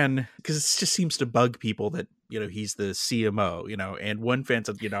fan, because it just seems to bug people that he's the CMO, and one fan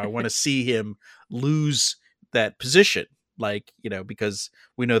said, I want to see him lose that position, because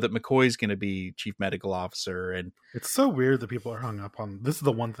we know that McCoy's going to be chief medical officer, and it's so weird that people are hung up on this. Is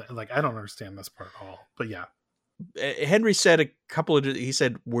the one thing, I don't understand this part at all. But yeah, Henry said he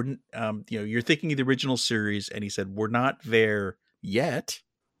said we're you're thinking of the original series, and he said we're not there yet.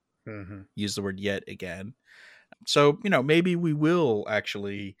 Use the word yet again. So, maybe we will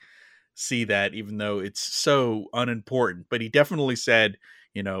actually see that, even though it's so unimportant. But he definitely said,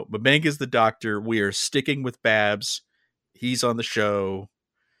 M'Benga's the doctor. We are sticking with Babs. He's on the show.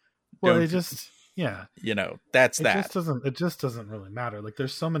 Well, that's that. It just doesn't really matter.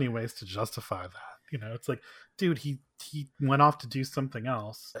 There's so many ways to justify that. It's like, dude, he went off to do something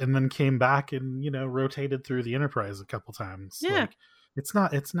else and then came back and, rotated through the Enterprise a couple times. Yeah. It's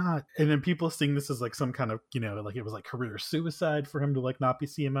not, and then people seeing this as some kind of, it was career suicide for him to not be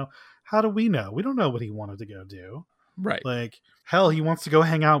CMO. How do we know? We don't know what he wanted to go do. Right. Hell, he wants to go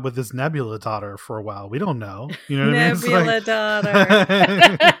hang out with his Nebula daughter for a while. We don't know. You know what Nebula daughter.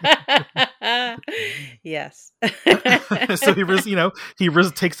 Yes. So he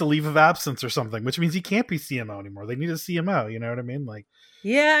takes a leave of absence or something, which means he can't be CMO anymore. They need a CMO. You know what I mean?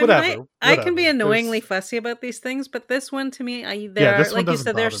 Whatever. I can be annoyingly fussy about these things, but this one to me,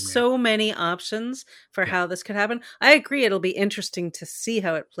 there's so many options for how this could happen. I agree it'll be interesting to see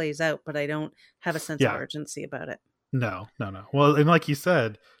how it plays out, but I don't have a sense of urgency about it. No. Well, and like you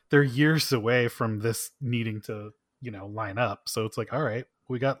said, they're years away from this needing to, line up. So it's all right,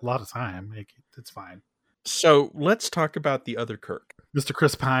 we got a lot of time. It's fine. So let's talk about the other Kirk. Mr.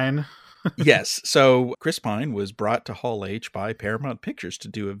 Chris Pine. Yes. So Chris Pine was brought to Hall H by Paramount Pictures to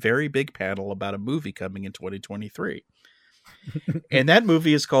do a very big panel about a movie coming in 2023. And that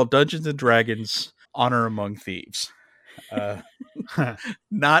movie is called Dungeons and Dragons: Honor Among Thieves.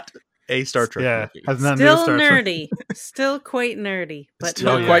 Not a Star Trek movie. Still nerdy. Still quite nerdy. But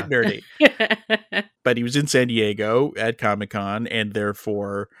still quite nerdy. But he was in San Diego at Comic-Con, and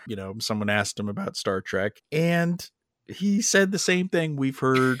therefore, someone asked him about Star Trek, and he said the same thing we've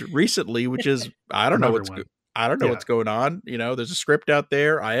heard recently, which is, I don't know what's going on. There's a script out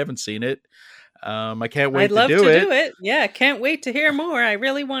there. I haven't seen it. I can't wait to do it. Yeah, can't wait to hear more. I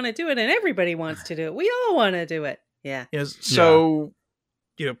really want to do it, and everybody wants to do it. We all want to do it. Yeah. So,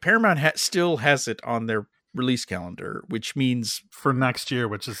 Paramount still has it on their release calendar, which means for next year,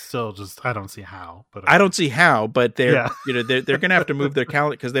 which is still just, I don't see how. But I don't see how, but they're going to have to move their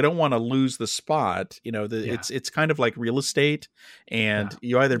calendar because they don't want to lose the spot. It's kind of like real estate, and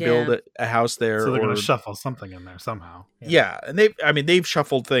you either build a house there, so they're going to shuffle something in there somehow. Yeah, and they've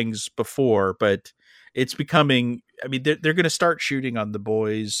shuffled things before, but it's becoming. They're going to start shooting on The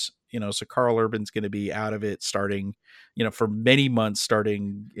Boys. So Carl Urban's going to be out of it starting, for many months,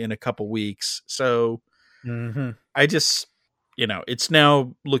 starting in a couple weeks. So. I just, it's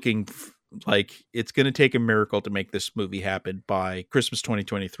now looking like it's going to take a miracle to make this movie happen by Christmas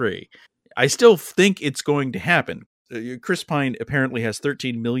 2023. I still think it's going to happen. Chris Pine apparently has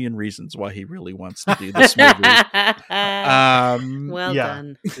 13 million reasons why he really wants to do this movie. Well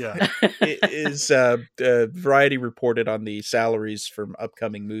done. Yeah. It is Variety reported on the salaries from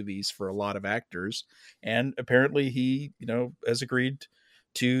upcoming movies for a lot of actors, and apparently he, has agreed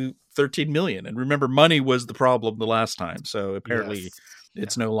to 13 million. And remember, money was the problem the last time, so apparently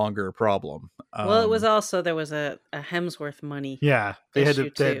it's no longer a problem. Well, it was also, there was a Hemsworth money. Yeah, they had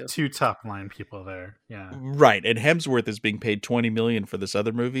two top line people there. Yeah, right. And Hemsworth is being paid 20 million for this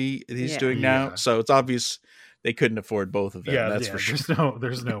other movie he's doing now, so it's obvious they couldn't afford both of them. That's for sure.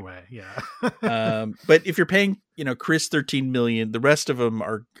 There's no way. Yeah. But if you're paying, Chris 13 million, the rest of them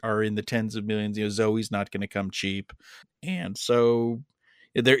are in the tens of millions. Zoe's not going to come cheap, and so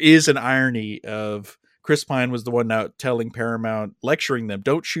there is an irony of Chris Pine was the one out telling Paramount, lecturing them,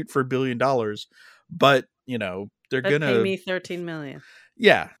 don't shoot for $1 billion, but they're gonna pay me 13 million.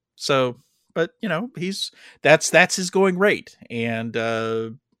 Yeah. So, but that's his going rate, and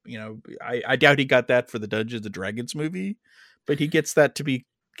I doubt he got that for the Dungeons and Dragons movie, but he gets that to be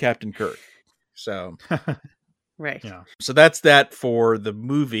Captain Kirk. So. Right. Yeah. So that's that for the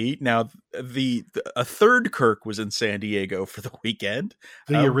movie. Now, a third Kirk was in San Diego for the weekend.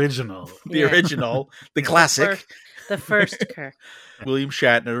 The original, the classic, the first Kirk. William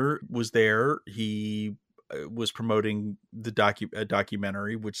Shatner was there. He was promoting the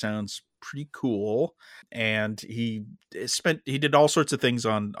documentary, which sounds pretty cool. And he did all sorts of things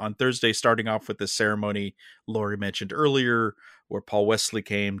on Thursday, starting off with the ceremony Lori mentioned earlier, where Paul Wesley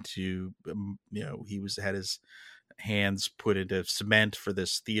came to, he had his hands put into cement for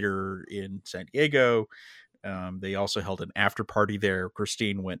this theater in San Diego. They also held an after party there.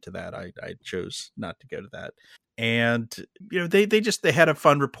 Christine went to that. I chose not to go to that. And, they had a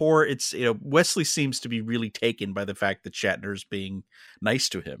fun rapport. It's, Wesley seems to be really taken by the fact that Shatner's being nice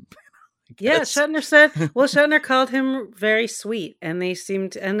to him. Yeah, Shatner called him very sweet, and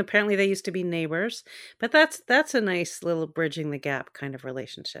apparently they used to be neighbors, but that's a nice little bridging the gap kind of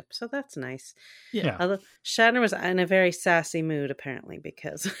relationship. So that's nice. Yeah. Although Shatner was in a very sassy mood apparently,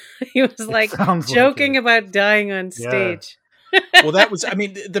 because he was joking about dying on stage. Yeah. Well, that was,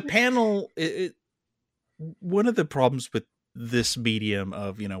 the panel, one of the problems with this medium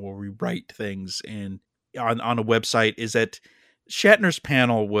of, where we write things on a website is that Shatner's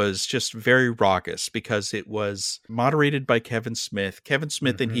panel was just very raucous because it was moderated by Kevin Smith. Kevin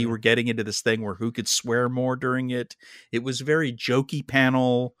Smith and he were getting into this thing where who could swear more during it. It was a very jokey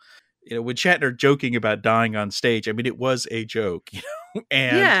panel. When Shatner joking about dying on stage, it was a joke,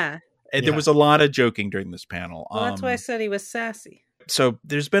 and there was a lot of joking during this panel. Well, that's why I said he was sassy. So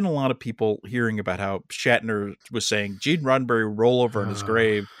there's been a lot of people hearing about how Shatner was saying Gene Roddenberry roll over in his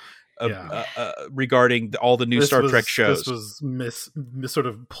grave. Regarding all the new Star Trek shows. This was sort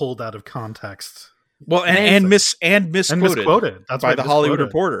of pulled out of context. Well, and misquoted That's by the Hollywood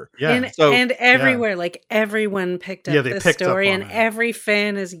Reporter. Yeah. And everywhere, everyone picked up this story, and every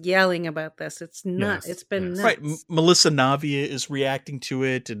fan is yelling about this. It's nuts. It's been nuts. Right. Melissa Navia is reacting to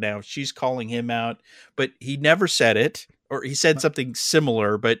it, and now she's calling him out. But he never said it, or he said something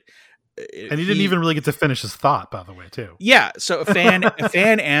similar, but... And he didn't even really get to finish his thought, by the way, too. Yeah. So a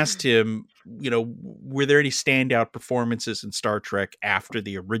fan asked him, were there any standout performances in Star Trek after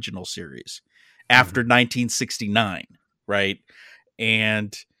the original series, after 1969, right?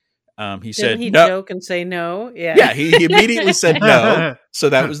 And he said, "Didn't he no. joke and say no?" Yeah. Yeah. He immediately said no. So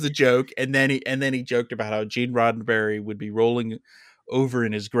that was the joke, and then he joked about how Gene Roddenberry would be rolling over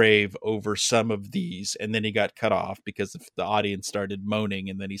in his grave over some of these, and then he got cut off because the audience started moaning,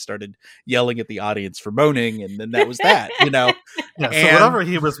 and then he started yelling at the audience for moaning, and then that was that. Yeah, so whatever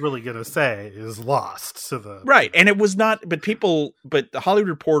he was really going to say is lost to the right. And it was not, but the Hollywood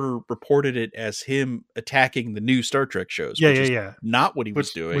Reporter reported it as him attacking the new Star Trek shows. Not what he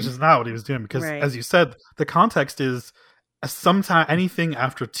was doing. Which is not what he was doing, because as you said, the context is sometime anything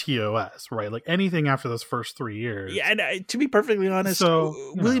after TOS, right? Like anything after those first 3 years. Yeah, and to be perfectly honest,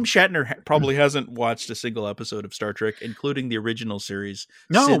 William Shatner probably hasn't watched a single episode of Star Trek, including the original series,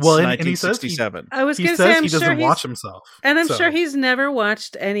 since 1967. I was going to say, he doesn't watch himself. And I'm sure he's never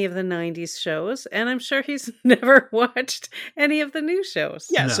watched any of the 90s shows, and I'm sure he's never watched any of the new shows.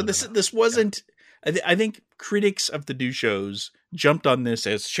 Yeah, this wasn't... I think critics of the new shows jumped on this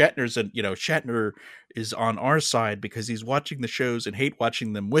as Shatner is on our side because he's watching the shows and hate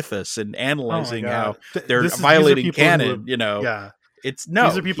watching them with us and analyzing how they're violating canon. These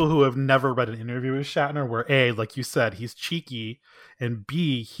are people who have never read an interview with Shatner where A, like you said, he's cheeky, and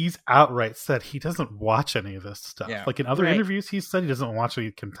B, he's outright said he doesn't watch any of this stuff. Yeah. Like in other interviews, he said he doesn't watch any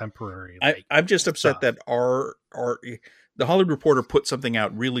contemporary. I'm just upset that the Hollywood Reporter put something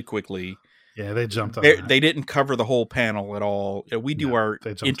out really quickly. Yeah, they jumped on that. They didn't cover the whole panel at all. We do our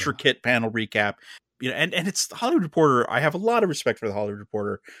intricate panel recap. And it's the Hollywood Reporter. I have a lot of respect for the Hollywood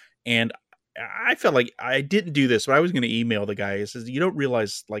Reporter. And I felt like I didn't do this, but I was going to email the guy. He says, you don't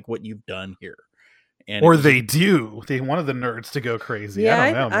realize what you've done here. And they do. They wanted the nerds to go crazy. Yeah,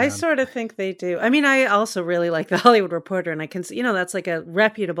 I don't know, I sort of think they do. I also really like the Hollywood Reporter, and I can see, that's like a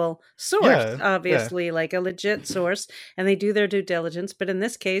reputable source, obviously, like a legit source, and they do their due diligence. But in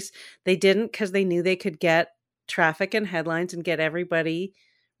this case, they didn't, because they knew they could get traffic and headlines and get everybody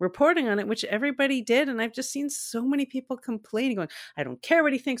reporting on it, which everybody did. And I've just seen so many people complaining, going, I don't care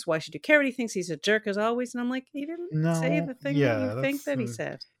what he thinks. Why should you care what he thinks? He's a jerk as always. And I'm like, he didn't say the thing that you think that he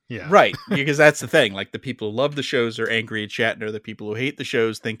said. Yeah. Right. Because that's the thing. Like, the people who love the shows are angry at Shatner. The people who hate the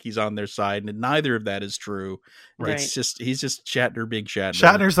shows think he's on their side. And neither of that is true. Right. He's just Shatner being Shatner.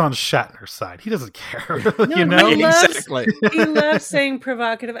 Shatner's on Shatner's side. He doesn't care. Exactly. He loves saying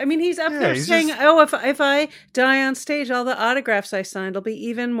provocative. He's up there saying, if I die on stage, all the autographs I signed will be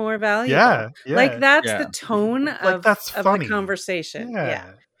even more valuable. Yeah. Like, that's the tone of the conversation.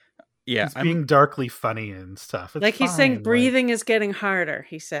 Yeah, he's being darkly funny and stuff. It's he's saying breathing is getting harder,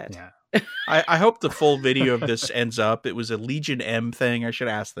 he said. Yeah. I hope the full video of this ends up. It was a Legion M thing. I should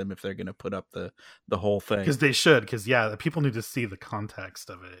ask them if they're going to put up the whole thing. Because they should. Because, the people need to see the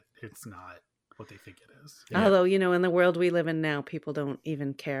context of it. It's not what they think it is. Yeah. Although, in the world we live in now, people don't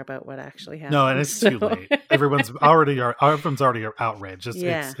even care about what actually happened. No, and it's too late. Everyone's already outraged.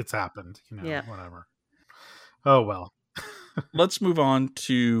 It's happened. Whatever. Oh, well. let's move on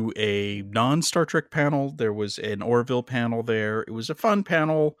to a non-Star Trek panel. There was an Orville panel there. It was a fun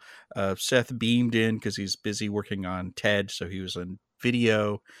panel. Seth beamed in because he's busy working on Ted, so he was on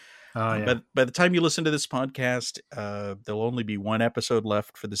video. Oh, yeah. But by the time you listen to this podcast, there'll only be one episode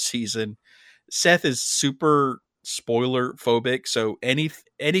left for the season. Seth is super spoiler phobic, so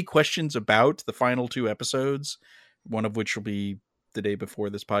any questions about the final 2 episodes, one of which will be the day before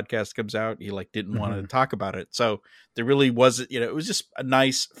this podcast comes out, he didn't want to talk about it. So there really wasn't, it was just a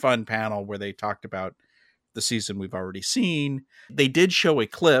nice, fun panel where they talked about the season we've already seen. They did show a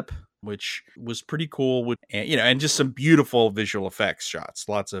clip, which was pretty cool with, and just some beautiful visual effects shots,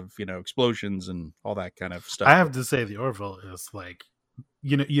 lots of, explosions and all that kind of stuff. I have to say the Orville is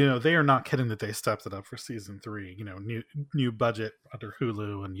they are not kidding that they stepped it up for season 3, new budget under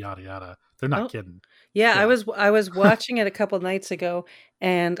Hulu and yada yada. They're not kidding. Yeah, I was watching it a couple nights ago,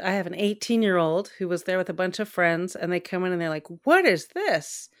 and I have an 18-year-old who was there with a bunch of friends, and they come in and they're like, "What is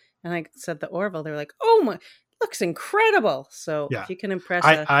this?" And I said the Orville. They're like, "Oh my, looks incredible!" So if you can impress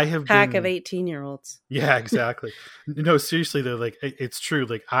a pack of 18-year-olds, yeah, exactly. No, seriously though, it's true.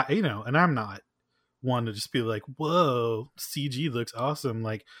 And I'm not one to just be like, "Whoa, CG looks awesome!"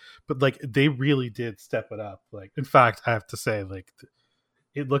 But they really did step it up. In fact, I have to say,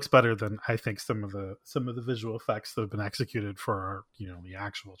 it looks better than I think some of the visual effects that have been executed for the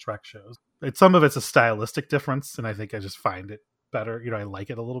actual Trek shows. Some of it's a stylistic difference, and I think I just find it better. I like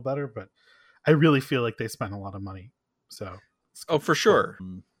it a little better, but I really feel like they spent a lot of money. So, for sure.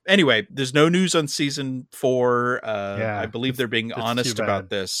 Anyway, there's no news on season 4. I believe they're being honest about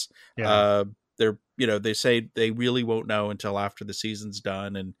this. Yeah. They say they really won't know until after the season's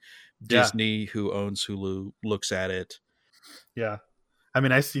done, and Disney, who owns Hulu, looks at it. Yeah. I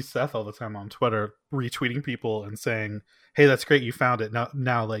mean, I see Seth all the time on Twitter retweeting people and saying, "Hey, that's great, you found it.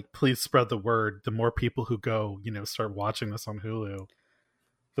 Now, please spread the word. The more people who go, start watching this on Hulu,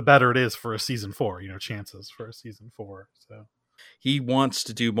 the better it is for a season 4. Chances for a season 4." So he wants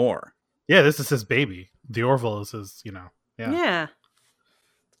to do more. Yeah, this is his baby. The Orville is his, yeah,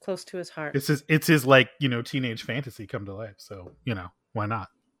 close to his heart. It's his teenage fantasy come to life. So why not?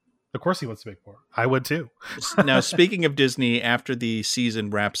 Of course he wants to make more. I would too. Now, speaking of Disney, after the season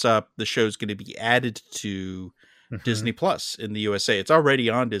wraps up, the show's going to be added to Disney Plus in the USA. It's already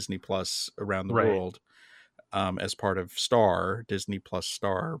on Disney Plus around the world as part of Star, Disney Plus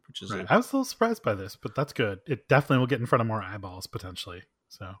Star, which is I was a little surprised by this, but that's good. It definitely will get in front of more eyeballs potentially.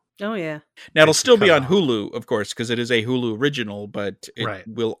 So. Oh yeah. Now it'll still be on Hulu, of course, because it is a Hulu original, but it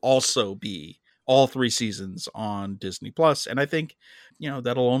will also be all 3 seasons on Disney Plus, and I think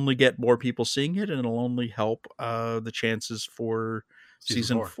that'll only get more people seeing it, and it'll only help the chances for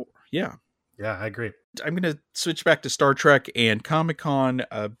season 4. Yeah, I agree. I'm going to switch back to Star Trek and Comic-Con.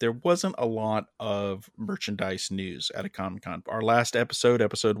 There wasn't a lot of merchandise news at a Comic-Con. Our last episode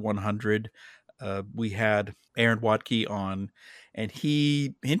 100, we had Aaron Watke on, and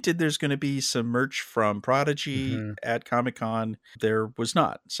he hinted there's going to be some merch from Prodigy at Comic-Con. There was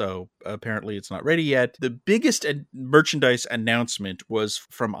not. So apparently it's not ready yet. The biggest merchandise announcement was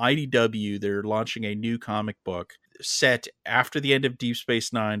from IDW. They're launching a new comic book set after the end of Deep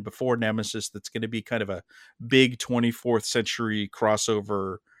Space Nine, before Nemesis, that's going to be kind of a big 24th century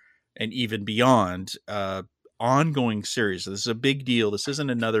crossover and even beyond ongoing series. So this is a big deal. This isn't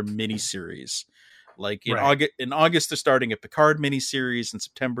another mini series. In August, they're starting a Picard miniseries. In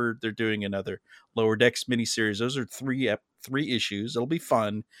September, they're doing another Lower Decks miniseries. Those are 3 issues. It'll be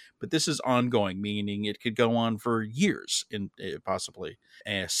fun, but this is ongoing, meaning it could go on for years, possibly.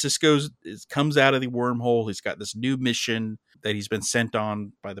 And Sisko comes out of the wormhole. He's got this new mission that he's been sent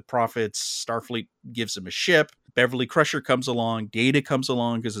on by the Prophets. Starfleet gives him a ship. Beverly Crusher comes along. Data comes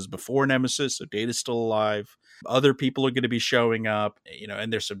along because it's before Nemesis, so Data's still alive. Other people are going to be showing up,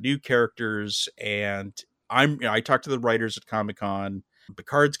 and there's some new characters. And I talked to the writers at Comic-Con.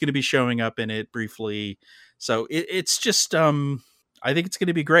 Picard's going to be showing up in it briefly. So it's just, I think it's going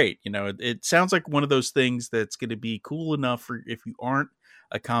to be great. It sounds like one of those things that's going to be cool enough for if you aren't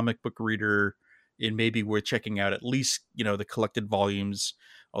a comic book reader, it may be worth checking out at least, the collected volumes,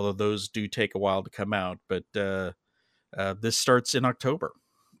 although those do take a while to come out. But this starts in October.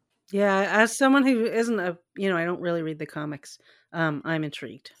 Yeah, as someone who isn't I don't really read the comics. I'm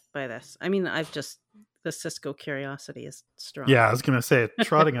intrigued by this. I mean, the Sisko curiosity is strong. Yeah, I was going to say,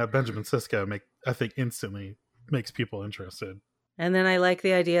 trotting out Benjamin Sisko, I think instantly makes people interested. And then I like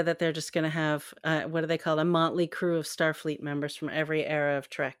the idea that they're just going to have, what do they call it? A motley crew of Starfleet members from every era of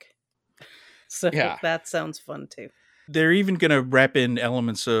Trek. So that sounds fun too. They're even going to wrap in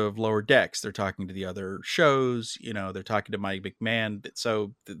elements of Lower Decks. They're talking to the other shows, they're talking to Mike McMahon.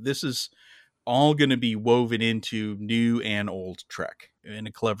 So this is all going to be woven into new and old Trek in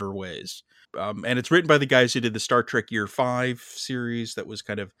a clever ways. And it's written by the guys who did the Star Trek Year 5 series that was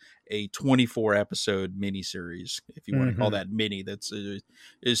kind of a 24 episode miniseries, if you want to call that mini. That's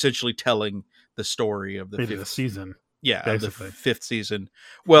essentially telling the story of the fifth season. Yeah, basically. The fifth season.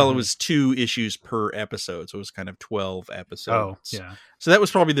 Well, it was 2 issues per episode, so it was kind of 12 episodes. Oh, yeah. So that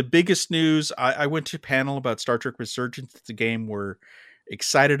was probably the biggest news. I went to a panel about Star Trek Resurgence. It's a game we're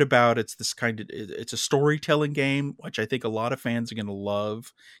excited about. It's this it's a storytelling game, which I think a lot of fans are going to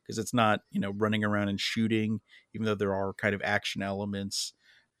love because it's not, running around and shooting, even though there are kind of action elements.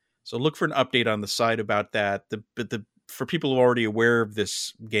 So look for an update on the site about that. For people who are already aware of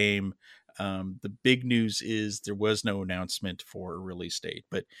this game, the big news is there was no announcement for a release date,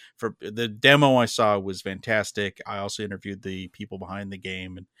 but for the demo I saw was fantastic. I also interviewed the people behind the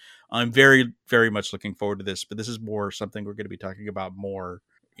game, and I'm very, very much looking forward to this, but this is more something we're going to be talking about more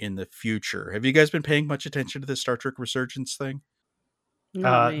in the future. Have you guys been paying much attention to this Star Trek Resurgence thing?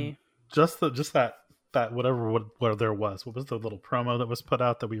 Not me. Just that whatever there was. What was the little promo that was put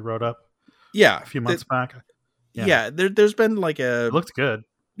out that we wrote up? Yeah, a few months back. Yeah, there's been like it looked good.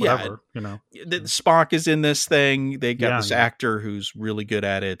 Whatever, The Spock is in this thing. They got this actor who's really good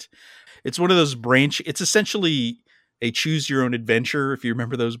at it. It's one of those it's essentially a choose your own adventure, if you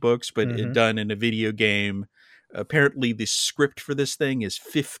remember those books, but done in a video game. Apparently the script for this thing is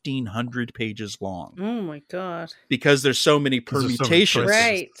 1,500 pages long. Oh my God. Because there's so many permutations.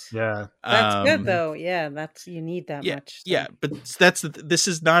 Right. Yeah. That's good though. Yeah. You need that much. Yeah. But this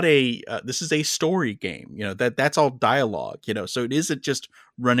is not this is a story game, that's all dialogue, so it isn't just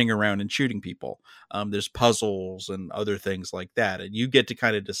running around and shooting people. There's puzzles and other things like that. And you get to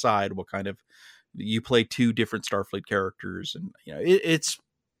kind of decide what kind of, you play 2 different Starfleet characters, and it's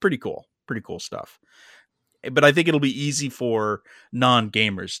pretty cool stuff. But I think it'll be easy for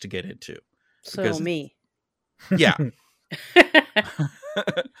non-gamers to get into. So me. Yeah.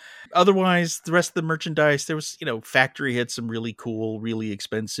 Otherwise, the rest of the merchandise, there was, Factory had some really cool, really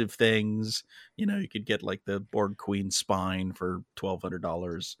expensive things. You could get like the Borg Queen spine for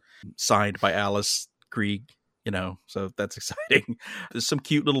 $1,200, signed by Alice Krieg. So that's exciting. There's some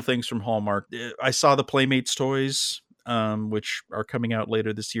cute little things from Hallmark. I saw the Playmates toys, which are coming out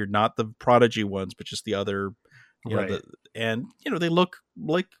later this year, not the Prodigy ones, but just the other, right. They look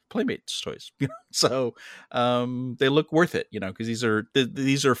like Playmates toys, so they look worth it, because these are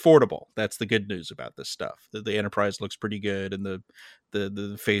affordable. That's the good news about this stuff. The Enterprise looks pretty good, and the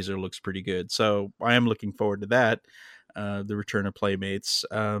phaser looks pretty good. So I am looking forward to that, the return of Playmates.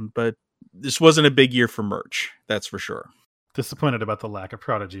 But this wasn't a big year for merch, that's for sure. Disappointed about the lack of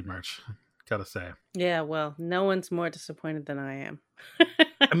Prodigy merch, gotta say. Yeah, well, no one's more disappointed than I am.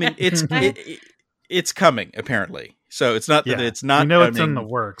 I mean, it's coming, apparently. So it's not that it's not. It's in the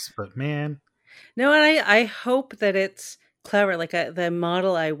works, but man. No, and I hope that it's clever. Like the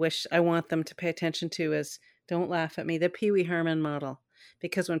model I want them to pay attention to is, don't laugh at me, the Pee Wee Herman model.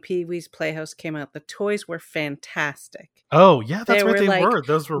 Because when Pee Wee's Playhouse came out, the toys were fantastic. Oh, yeah, that's what they were.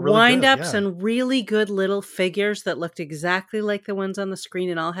 Those were really wind-ups and really good little figures that looked exactly like the ones on the screen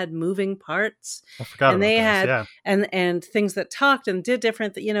and all had moving parts. I forgot and about they those, had and things that talked and did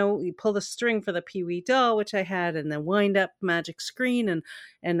different. You pull the string for the Pee Wee doll, which I had, and the wind-up magic screen and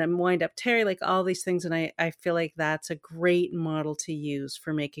then wind-up Terry, like all these things. And I feel like that's a great model to use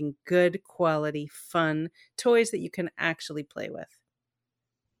for making good quality, fun toys that you can actually play with.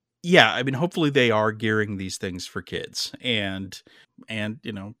 Yeah, I mean, hopefully they are gearing these things for kids, and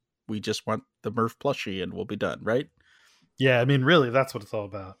we just want the Murph plushie, and we'll be done, right? Yeah, I mean, really, that's what it's all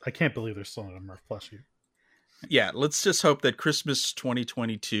about. I can't believe there's still not a Murph plushie. Yeah, let's just hope that Christmas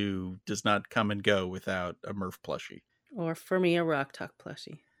 2022 does not come and go without a Murph plushie, or for me, a Rock Talk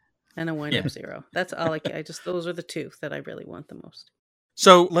plushie and a Wind Up Zero. That's all. Those are the 2 that I really want the most.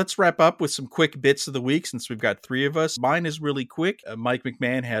 So let's wrap up with some quick bits of the week, since we've got 3 of us. Mine is really quick. Mike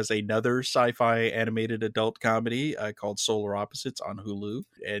McMahon has another sci-fi animated adult comedy called Solar Opposites on Hulu,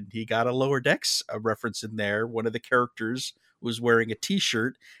 and he got a Lower Decks reference in there. One of the characters was wearing a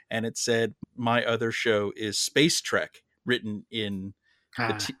t-shirt, and it said, "My other show is Space Trek," written in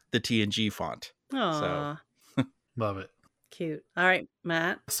the TNG font. Aww. So. Love it. Cute. All right,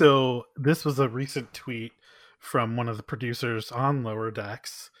 Matt. So this was a recent tweet from one of the producers on Lower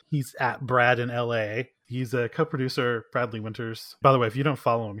Decks. He's at Brad in LA. He's a co-producer, Bradley Winters. By the way, if you don't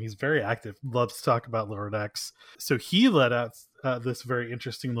follow him, he's very active, loves to talk about Lower Decks. So he let out this very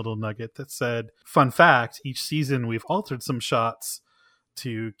interesting little nugget that said, fun fact, each season we've altered some shots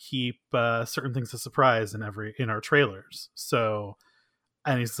to keep certain things a surprise in our trailers. So,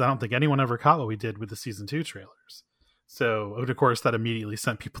 and he says, I don't think anyone ever caught what we did with the season 2 trailers. So, of course, that immediately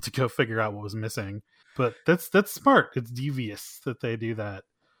sent people to go figure out what was missing. But that's smart. It's devious that they do that.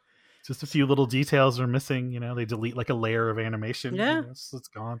 Just a few little details are missing. They delete like a layer of animation. Yeah. So it's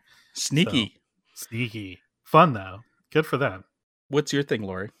gone. Sneaky. So, sneaky. Fun, though. Good for them. What's your thing,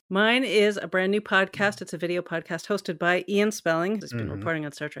 Lori? Mine is a brand new podcast. It's a video podcast hosted by Ian Spelling, who's been reporting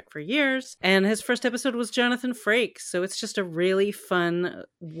on Star Trek for years. And his first episode was Jonathan Frakes. So it's just a really fun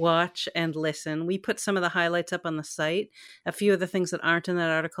watch and listen. We put some of the highlights up on the site. A few of the things that aren't in that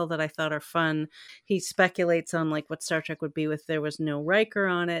article that I thought are fun. He speculates on like what Star Trek would be if there was no Riker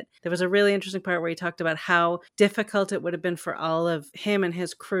on it. There was a really interesting part where he talked about how difficult it would have been for all of him and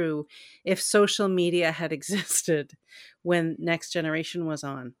his crew if social media had existed when Next Generation was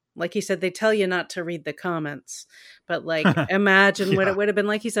on. Like he said, they tell you not to read the comments, but like imagine what it would have been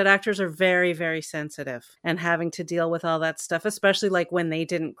like. He said actors are very, very sensitive, and having to deal with all that stuff, especially like when they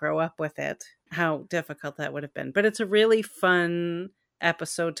didn't grow up with it, how difficult that would have been. But it's a really fun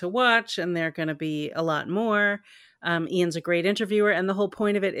episode to watch, and there are going to be a lot more. Ian's a great interviewer, and the whole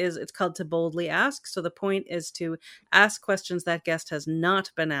point of it is it's called To Boldly Ask. So the point is to ask questions that guest has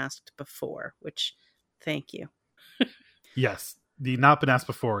not been asked before, which thank you. Yes. The not been asked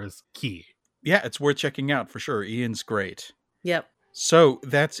before is key. Yeah, it's worth checking out for sure. Ian's great. Yep. So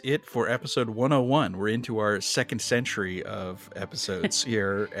that's it for episode 101. We're into our second century of episodes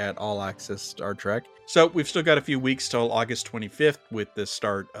here at All Access Star Trek. So we've still got a few weeks till August 25th with the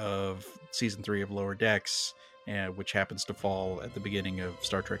start of season 3 of Lower Decks, which happens to fall at the beginning of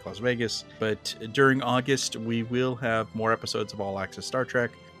Star Trek Las Vegas. But during August, we will have more episodes of All Access Star Trek,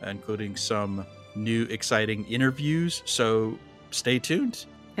 including some new exciting interviews. So stay tuned.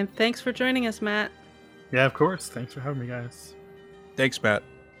 And thanks for joining us, Matt. Yeah, of course. Thanks for having me, guys. Thanks, Matt.